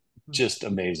was just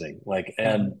amazing. Like,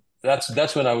 and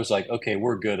that's when I was like, okay,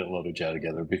 we're good at Loto Jet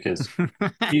together because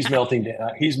he's melting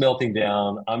down. He's melting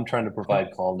down. I'm trying to provide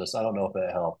calmness. I don't know if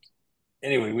that helped.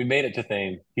 Anyway, we made it to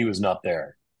Thane. He was not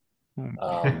there. Oh my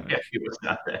Um, Yeah, gosh. he was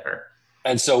not there.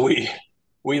 and so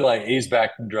we like he's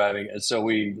back driving, and so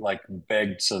we like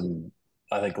begged some,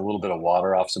 I think a little bit of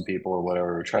water off some people or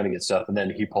whatever. We're trying to get stuff, and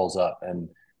then he pulls up, and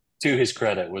to his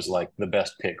credit, was like the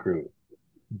best pit When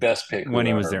crew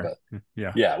he was ever. there. But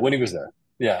Yeah. yeah, when he was there,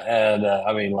 yeah, and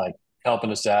I mean like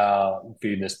helping us out,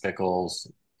 feeding us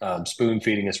pickles, spoon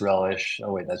feeding us relish.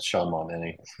 Oh wait, that's Sean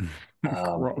Monmany.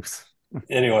 Um, Gross. I mean,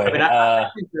 anyway,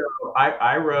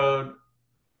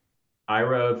 I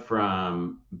rode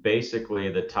from basically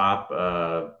the top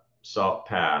of Salt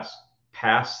Pass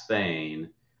past Thane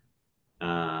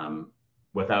um,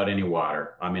 without any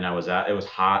water. I mean, it was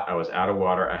hot. I was out of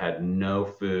water. I had no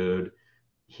food.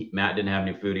 Matt didn't have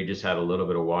any food. He just had a little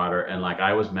bit of water. And like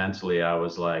I was mentally, I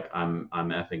was like, I'm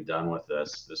effing done with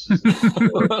this. This is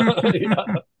horrible. yeah.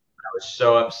 I was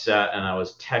so upset, and I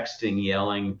was texting,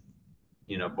 yelling,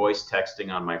 voice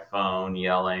texting on my phone,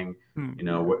 yelling.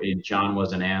 John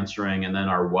wasn't answering, and then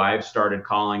our wives started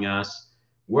calling us.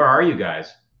 Where are you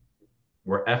guys?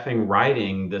 We're effing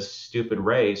riding this stupid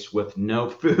race with no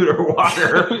food or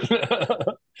water.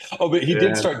 Oh, but he did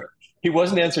And start. He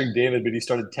wasn't answering David, but he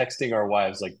started texting our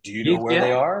wives, like, "Do you know where they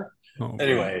yeah, are?" Oh my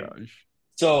Anyway, gosh.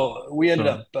 so we ended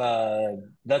So, up.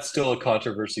 That's still a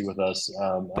controversy with us.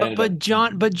 I but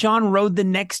ended up. John rode the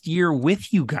next year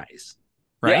with you guys,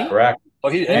 Yeah. right? correct. Oh,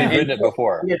 he'd Yeah. ridden it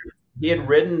before. He had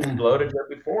ridden Loaded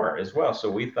before as well, so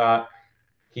we thought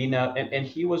and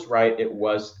he was right. It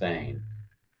was Thane.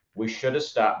 We should have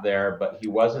stopped there, but he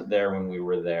wasn't there when we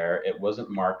were there. It wasn't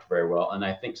marked very well. And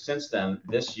I think since then,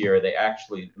 this year, they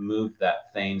actually moved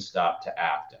that Thane stop to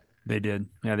Afton. They did.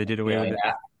 Yeah, they did away Yeah. with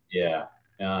it.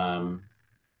 Yeah. Um,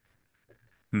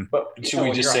 Hmm. but, Should we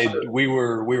when just you're say 100, we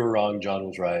were wrong? John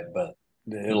was right, but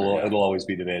it'll yeah. it'll always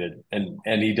be debated. And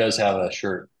he does have a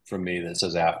shirt from me that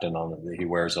says Afton on it that he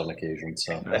wears on occasion.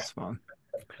 So That's fun.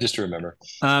 just to remember.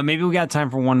 Maybe we got time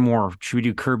for one more. Should we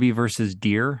do Kirby versus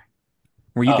Deer?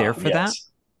 Were you there Oh for that? yes,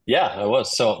 yeah, I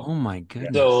was. So Oh my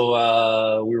goodness.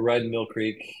 so we were riding Mill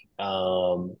Creek.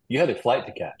 You had a flight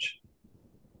to catch.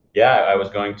 Yeah, I was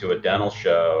going to a dental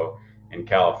show, in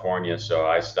California, so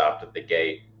I stopped at the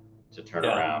gate to turn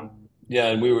Yeah. around. Yeah,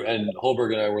 and we were, and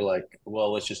Holberg and I were like,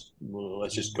 well, let's just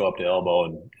go up to Elbow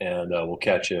and we'll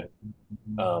catch you.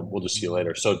 We'll just see you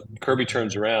later. So Kirby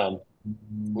turns around,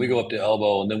 we go up to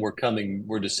Elbow, and then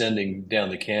we're descending down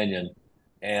the canyon,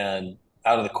 and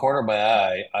out of the corner of my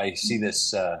eye, I see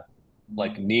this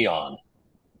like neon.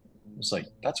 It's like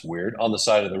that's weird on the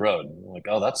side of the road. I'm like,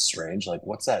 oh, that's strange. Like,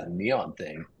 what's that neon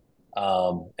thing?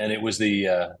 And it was the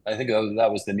I think that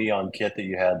was the neon kit that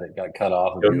you had that got cut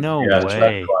off of your No Yeah, instrument.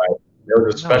 way. specialized. There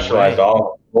was a No specialized, way.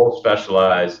 all full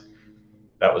specialized.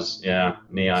 That was, yeah, So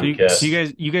neon you, so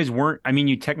kit. you guys weren't, I mean,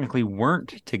 you technically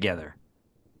weren't together.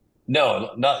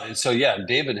 No, not so. Yeah,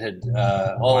 David had.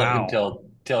 I'll let him Wow.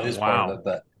 tell his part of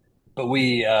Wow. it, but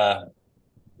we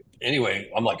anyway.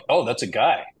 I'm like, oh, that's a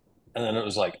guy, and then it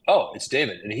was like, oh, it's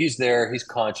David, and he's there. He's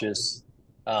conscious.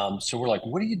 So we're like,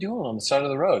 what are you doing on the side of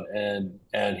the road?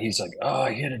 And he's like, oh,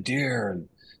 I hit a deer. And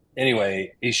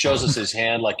anyway, he shows us his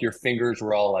hand, like your fingers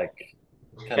were all like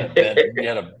kind of bent. You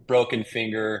had a broken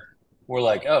finger. We're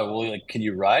like, oh, well, like, can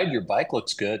you ride? Your bike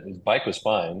looks good. His bike was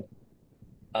fine.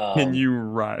 Can Um, you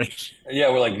ride? yeah,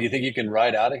 we're like, do you think you can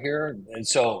ride out of here? And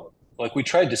so, like, we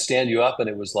tried to stand you up, and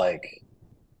it was like,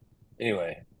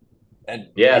 anyway, and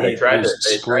Yeah, he was they tried to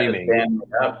screaming. stand me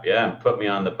up, yeah, and put me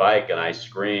on the bike, and I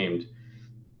screamed,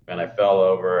 and I fell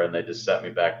over, and they just set me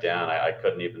back down. I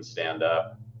couldn't even stand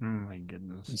up. Oh my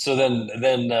goodness. So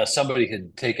then somebody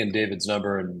had taken David's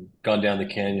number and gone down the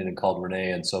canyon and called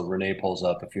Renee, and so Renee pulls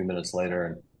up a few minutes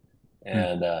later, Hmm.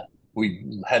 and we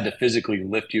had to physically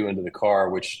lift you into the car,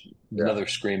 which Yeah. another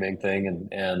screaming thing,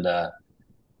 and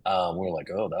we're like,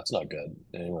 oh, that's not good.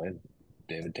 Anyway,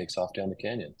 David takes off down the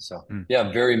canyon. So Hmm.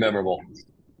 yeah, very memorable.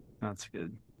 That's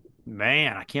good.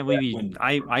 Man, I can't believe you, When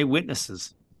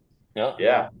eyewitnesses. yeah,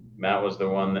 Yeah, Matt was the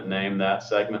one that named that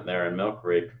segment there in Mill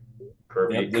Creek. yep.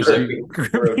 Kirby, There's a Kirby,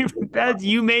 Kirby. That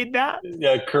you made that?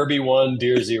 yeah, Kirby one,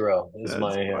 Deer zero is That's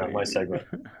my funny. segment.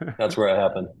 That's where it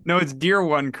happened. No, it's Deer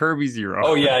One, Kirby Zero.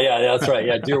 Oh yeah, that's right.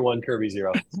 Yeah, Deer one, Kirby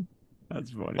zero.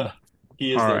 That's funny.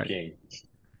 He is All their right. king.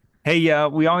 Hey, I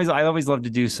always love to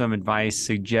do some advice,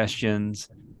 suggestions.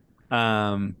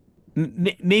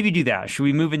 Maybe do that. Should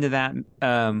we move into that?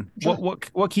 Sure.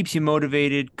 What keeps you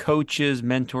motivated? Coaches,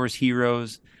 mentors,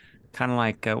 heroes. Kind of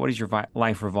like what does your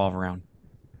life revolve around?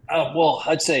 Well,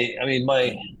 I'd say, I mean,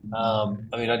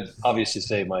 I'd obviously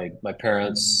say my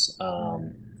parents,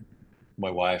 my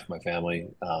wife, my family.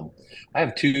 I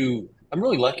have two. I'm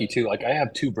really lucky too. Like I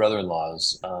have two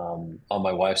brother-in-laws on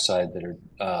my wife's side that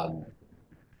are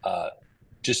uh,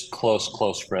 just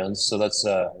close friends. So that's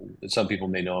some people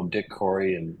may know them, Dick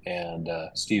Corey and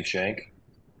Steve Shank,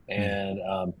 Hmm.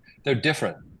 and they're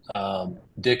different.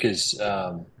 Dick is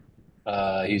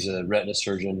he's a retina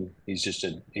surgeon.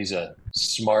 He's a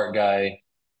smart guy.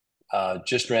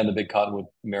 Just ran the Big Cottonwood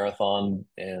Marathon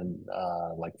in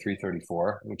like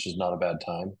 3:34, which is not a bad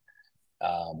time.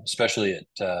 Especially at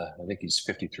I think he's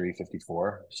 53,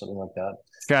 54, something like that.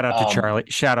 Shout out to Um, Charlie.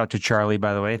 Shout out to Charlie,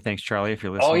 by the way. Thanks, Charlie, if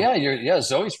you're oh listening. yeah, yeah,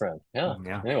 Zoe's friend. Yeah.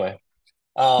 Yeah. Anyway,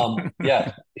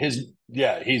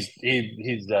 yeah,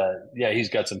 he's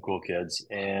got some cool kids,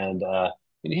 and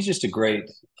he's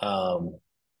um,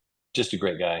 just a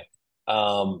great guy.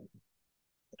 Um,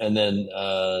 and then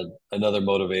another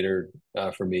motivator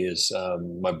for me is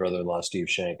my brother-in-law Steve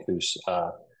Shank, who's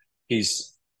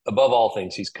he's above all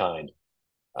things, he's kind.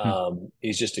 Hmm.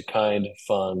 He's just a kind,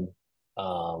 fun,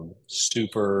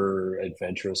 super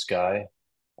adventurous guy.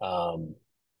 Um,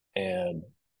 and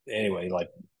anyway, like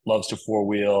loves to four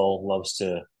wheel, loves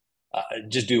to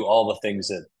just do all the things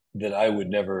that I would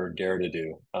never dare to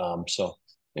do. So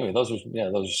anyway, those are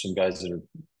some guys that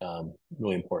are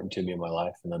really important to me in my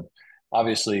life. And then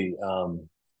obviously,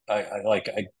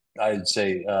 I'd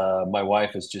say my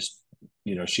wife is just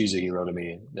she's a hero to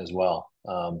me as well.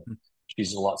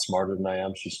 She's a lot smarter than I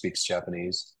am. She speaks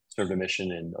Japanese. Served a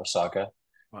mission in Osaka,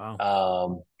 Wow.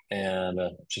 um, and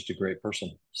just a great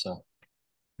person. So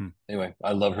Hmm. anyway,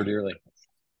 I love her dearly.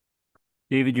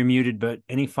 David, you're muted, but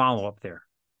any follow up there?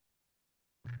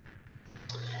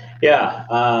 Yeah,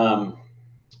 I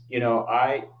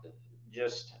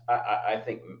I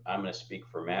think I'm going to speak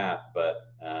for Matt, but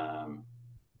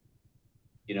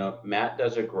Matt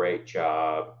does a great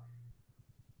job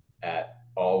at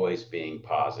always being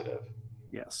positive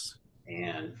Yes.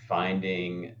 and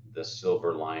finding the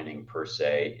silver lining per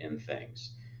se in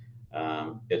things.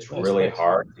 It's Nice, really thanks.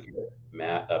 hard to get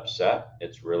Matt upset.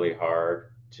 It's really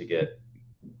hard to get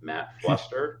Matt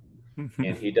flustered.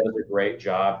 And he does a great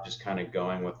job just kind of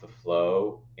going with the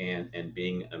flow and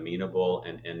being amenable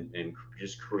and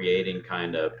just creating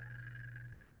kind of,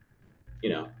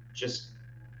 just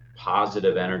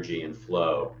positive energy and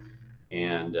flow.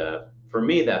 And for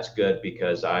me, that's good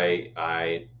because I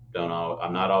don't know,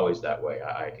 I'm not always that way.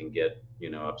 I can get,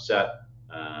 upset.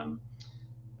 Um,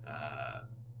 uh,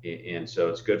 and so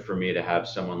it's good for me to have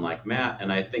someone like Matt.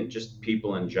 And I think just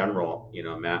people in general,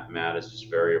 Matt is just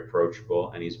very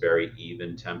approachable, and he's very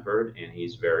even tempered, and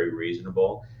he's very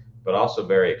reasonable, but also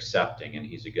very accepting. And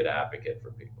he's a good advocate for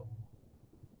people.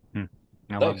 Hmm.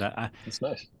 I love Thanks. that. That's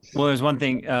nice. Well, there's one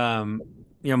thing,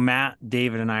 Matt,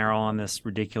 David, and I are all on this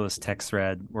ridiculous text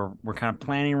thread. We're kind of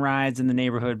planning rides in the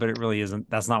neighborhood, but it really isn't.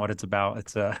 That's not what it's about.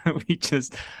 It's we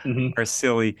just Hmm. are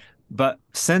silly. But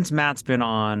since Matt's been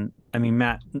on, I mean,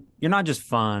 Matt, you're not just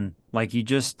fun. Like you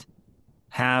just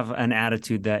have an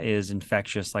attitude that is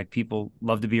infectious. Like people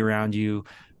love to be around you.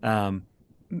 Um,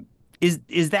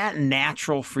 is that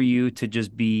natural for you to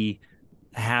just be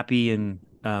happy and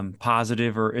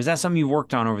positive, or is that something you've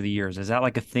worked on over the years? Is that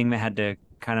like a thing that had to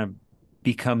kind of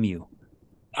become you?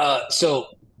 So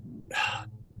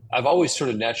I've always sort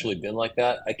of naturally been like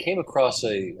that. I came across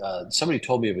somebody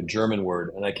told me of a German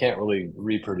word, and I can't really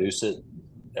reproduce it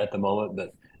at the moment,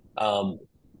 but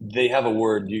they have a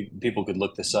word. People could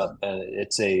look this up, and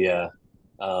it's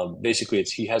basically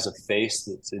it's he has a face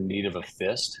that's in need of a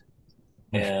fist.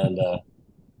 And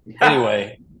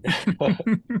anyway,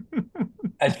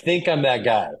 I think I'm that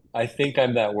guy. I think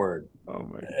I'm that word. Oh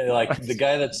my Like gosh. the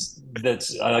guy that's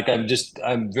like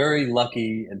I'm very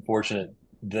lucky and fortunate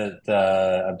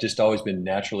that I've just always been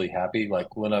naturally happy.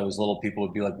 Like when I was little, people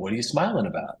would be like, "What are you smiling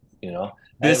about?" You know,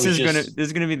 and it was just This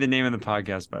is gonna be the name of the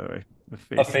podcast, by the way.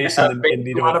 The a face. face in Based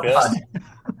need of on a a pod.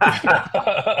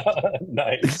 fist.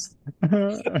 Nice.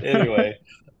 Anyway,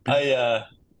 I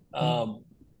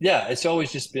yeah, it's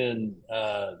always just been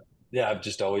yeah, I've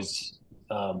just always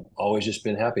just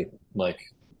been happy. Like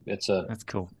it's a That's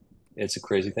cool. it's a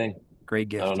crazy thing.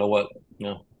 Great I don't gift. know what, you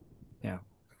know. Yeah.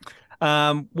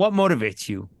 What motivates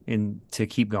you in to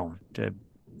keep going,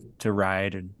 to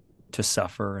ride and to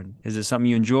suffer? And is it something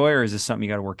you enjoy, or is this something you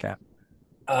got to work at?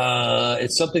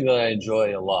 It's something that I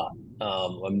enjoy a lot.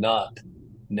 I'm not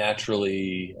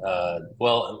naturally,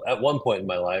 well, at one point in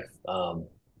my life,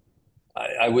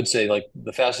 I would say like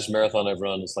the fastest marathon I've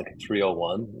run is like a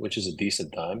 3:01, which is a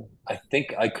decent time. I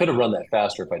think I could have run that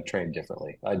faster if I trained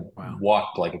differently. I Wow.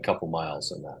 walked like a couple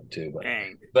miles in that too,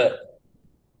 Dang. but,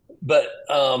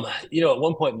 at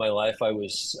one point in my life, I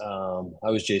was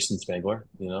Jason Spangler,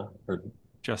 or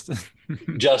Justin.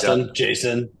 Yeah.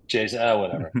 Jason,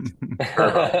 whatever.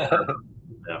 Turbo.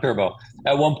 Yeah. Turbo.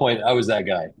 At one point, I was that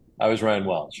guy. I was Ryan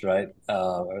Welch, right?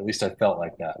 Or at least I felt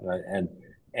like that, right?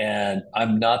 And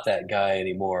I'm not that guy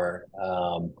anymore.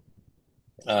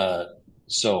 Uh,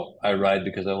 so I ride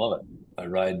because I love it. I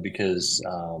ride because,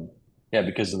 yeah,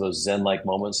 because of those Zen-like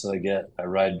moments that I get. I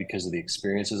ride because of the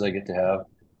experiences I get to have.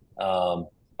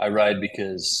 I ride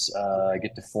because I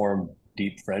get to form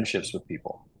deep friendships with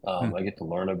people. Hmm. I get to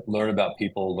learn about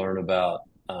people, learn about.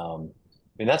 I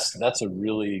mean, that's a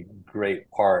really great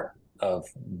part of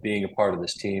being a part of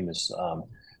this team. Is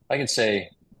I can say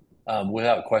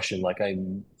without question, like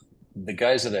the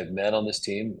guys that I've met on this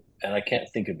team, and I can't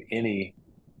think of any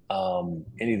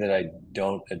that I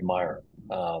don't admire.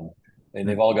 And Hmm.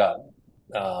 they've all got,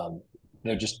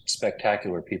 they're just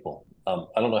spectacular people.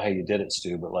 I don't know how you did it,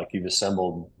 Stu, but like you've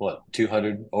assembled what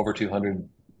 200 over 200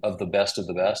 of the best of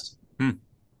the best. Hmm.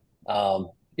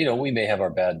 We may have our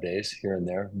bad days here and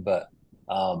there, but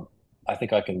um, I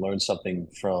think I can learn something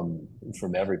from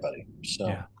everybody. So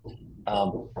Yeah.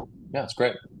 um, yeah, it's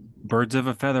great. Birds of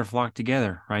a feather flock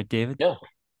together, right, David? Yeah.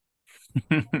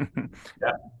 Yeah.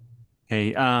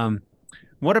 Hey,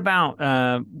 what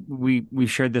about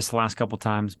we've shared this the last couple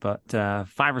times, but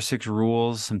 5 or 6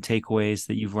 rules, some takeaways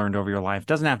that you've learned over your life.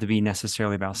 Doesn't have to be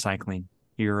necessarily about cycling.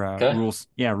 Your Okay. rules,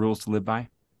 yeah, rules to live by.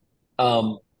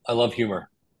 Um, I love humor.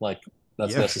 Like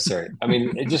that's Yeah. necessary. I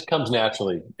mean, it just comes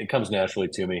naturally. It comes naturally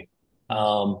to me.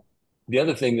 The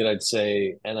other thing that I'd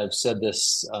say, and I've said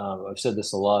this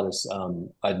a lot, is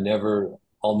I'll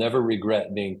never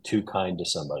regret being too kind to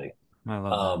somebody. I love that.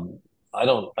 Um, I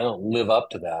don't live up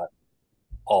to that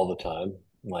all the time.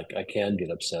 Like I can get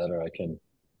upset or I can,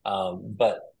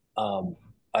 but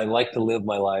I like to live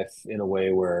my life in a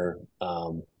way where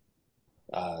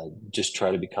just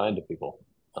try to be kind to people.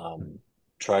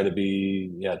 Try to be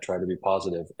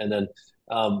positive. And then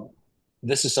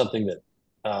this is something that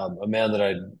a man that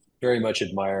I very much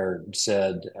admire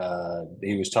said.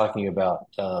 He was talking about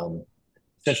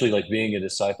essentially like being a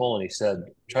disciple, and he said,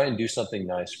 try and do something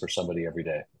nice for somebody every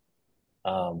day.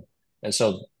 Um, and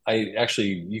so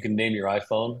you can name your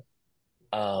iPhone,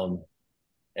 um,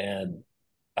 and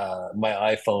my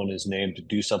iPhone is named to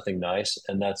do something nice,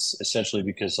 and that's essentially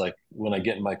because like when I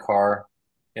get in my car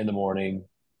in the morning,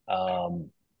 um,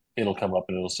 it'll come up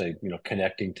and it'll say,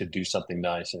 connecting to do something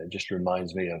nice, and it just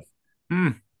reminds me of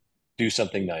Mm, do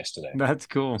something nice today. that's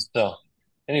cool. So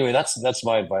anyway, that's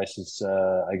my advice is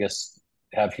I guess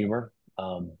have humor,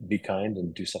 be kind,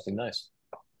 and do something nice.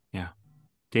 Yeah.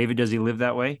 David, does he live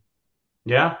that way?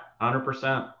 Yeah,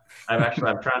 100%. I'm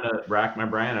trying to rack my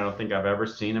brain. I don't think I've ever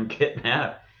seen him get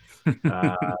mad.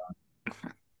 Uh,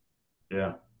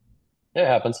 yeah. It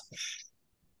happens.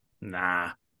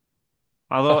 Nah.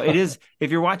 Although it is,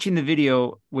 if you're watching the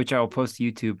video, which I will post to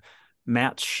YouTube,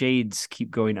 Matt's shades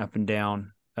keep going up and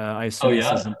down. I Oh assume this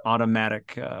is yeah. an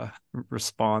automatic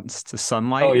response to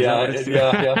sunlight. Oh Is that yeah. what it's doing?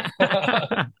 Yeah.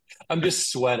 Yeah. I'm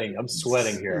just sweating. I'm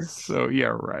sweating here. So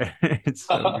yeah, right. It's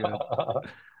so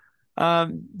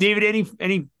good. David,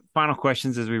 any final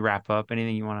questions as we wrap up?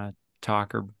 Anything you want to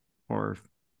talk or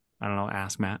I don't know,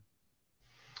 ask Matt?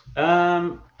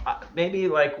 Maybe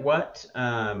like what,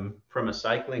 from a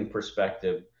cycling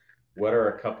perspective, what are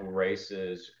a couple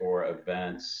races or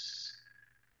events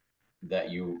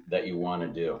that you want to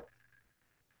do?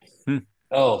 Hmm.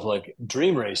 Oh, like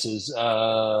dream races.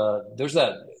 There's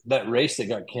that race that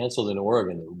got canceled in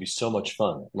Oregon. It would be so much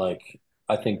fun. Like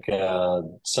I think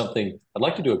something I'd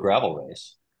like to do a gravel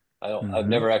race. I've Mm-hmm.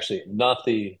 never actually not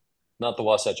the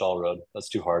Wasatch All Road. That's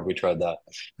too hard. We tried that.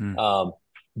 Mm.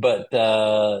 But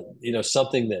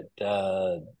something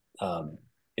that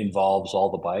involves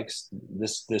all the bikes.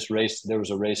 This race, there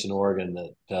was a race in Oregon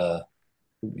that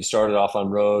you started off on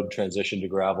road, transitioned to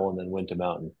gravel, and then went to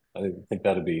mountain. I think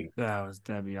That'd be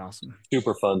awesome.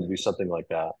 super fun to do something like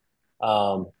that.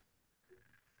 Um,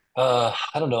 I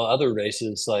don't know, other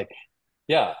races like,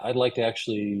 yeah, I'd like to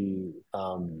actually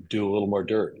do a little more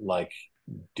dirt, like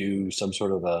do some Mm.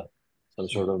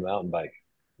 sort of mountain bike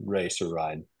race or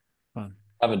ride. Fun.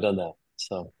 Haven't done that,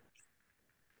 so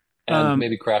and Um,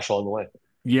 maybe crash along the way.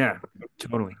 yeah,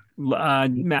 totally.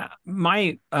 Matt,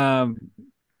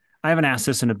 I haven't asked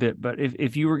this in a bit, but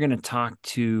if you were going to talk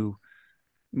to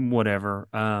whatever,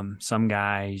 some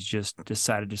guys just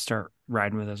decided to start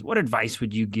riding with us, what advice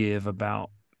would you give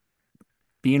about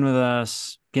being with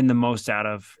us, getting the most out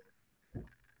of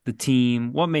the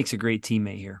team? What makes a great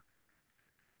teammate here?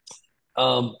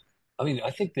 Um, I mean,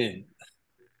 I think the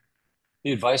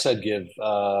advice I'd give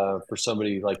for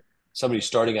somebody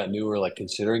starting out new or like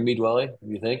considering me dwelling,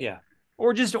 you think? Yeah.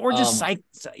 Or just Um,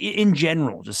 in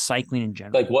general, just cycling in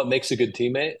general. like what makes a good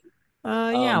teammate?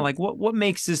 Yeah, Um, like what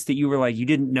makes this that you were like you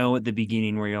didn't know at the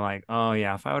beginning where you're like, oh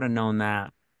yeah, if I would have known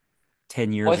that 10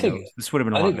 well, years ago, this would have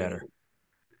been a I lot think better.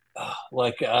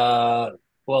 like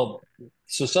well,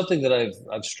 so something that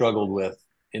I've struggled with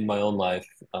in my own life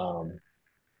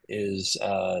is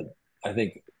I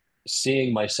think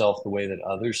seeing myself the way that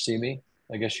others see me,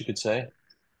 I guess you could say.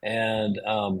 And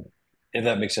if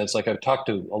that makes sense, like I've talked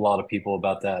to a lot of people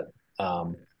about that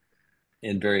um,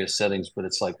 in various settings, but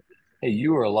it's like, hey,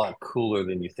 you are a lot cooler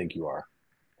than you think you are.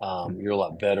 You're a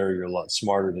lot better. You're a lot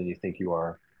smarter than you think you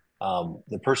are.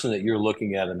 The person that you're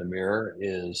looking at in the mirror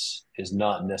is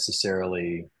not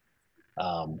necessarily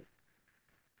um,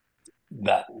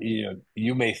 that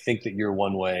you may think that you're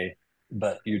one way,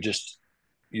 but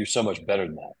you're so much better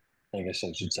than that. I guess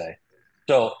I should say.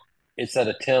 So it's that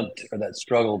attempt or that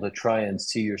struggle to try and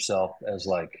see yourself as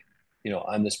like,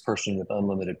 I'm this person with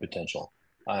unlimited potential.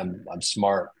 I'm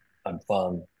smart. I'm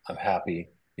fun. I'm happy.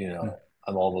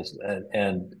 I'm all those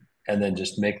and then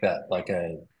just make that like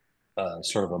a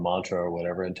sort of a mantra or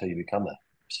whatever until you become that.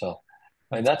 So,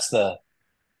 I mean, that's the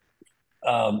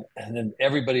and then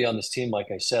everybody on this team, like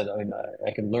I said, I mean,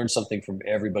 I can learn something from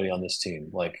everybody on this team.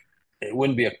 Like, it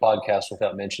wouldn't be a podcast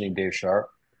without mentioning Dave Sharp.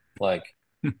 Like,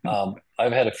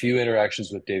 I've had a few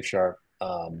interactions with Dave Sharp.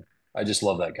 I just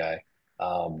love that guy.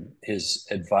 His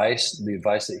advice, the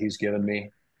advice that he's given me,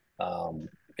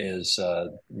 is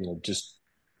just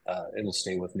it'll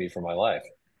stay with me for my life.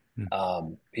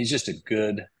 He's just a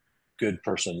good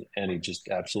person, and he just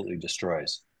absolutely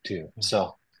destroys too.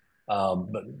 So,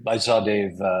 but I saw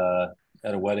Dave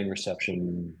at a wedding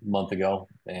reception a month ago,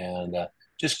 and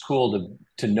just cool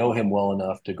to know him well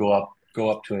enough to go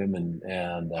up to him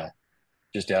and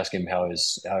just ask him how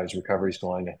his recovery's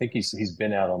going. I think he's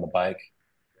been out on the bike,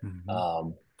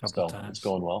 Mm-hmm. Couple so it's times.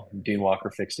 going well. Dean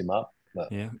Walker fixed him up,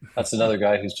 but Yeah. that's another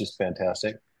guy who's just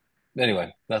fantastic.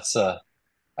 Anyway, that's I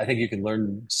think you can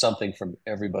learn something from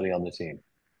everybody on the team.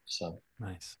 So,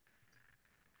 Nice.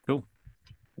 Cool.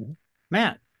 mhm.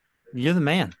 Matt, you're the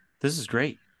man. This is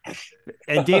great.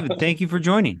 And David, thank you for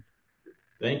joining.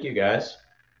 Thank you, guys.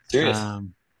 Serious.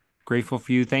 Um, Grateful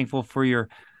for you. Thankful for your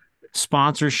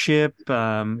sponsorship.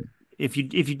 if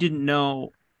you didn't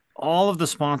know, all of the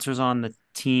sponsors on the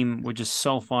team, which is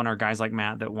so fun, are guys like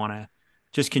Matt that want to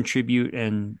just contribute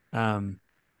and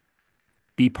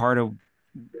be part of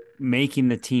making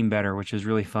the team better, which is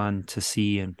really fun to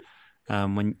see. And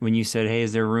when you said, "Hey,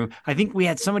 is there room?" I think we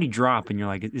had somebody drop, and you're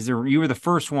like, "Is there?" You were the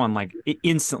first one, like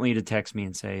instantly to text me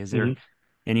and say, "Is there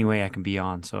any way I can be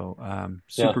on?" So Yeah.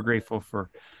 super grateful for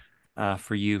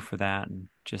you for that, and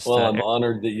just Well, I'm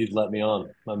honored that you'd let me on.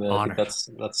 I mean, I think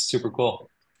honored. that's super cool.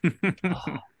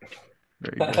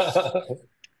 Very good.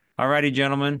 All righty,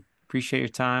 gentlemen. Appreciate your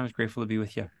time. It's grateful to be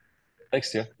with you. Thanks,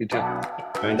 Stu. You too.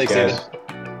 Thanks, Thanks, David.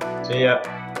 guys. See ya.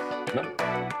 No.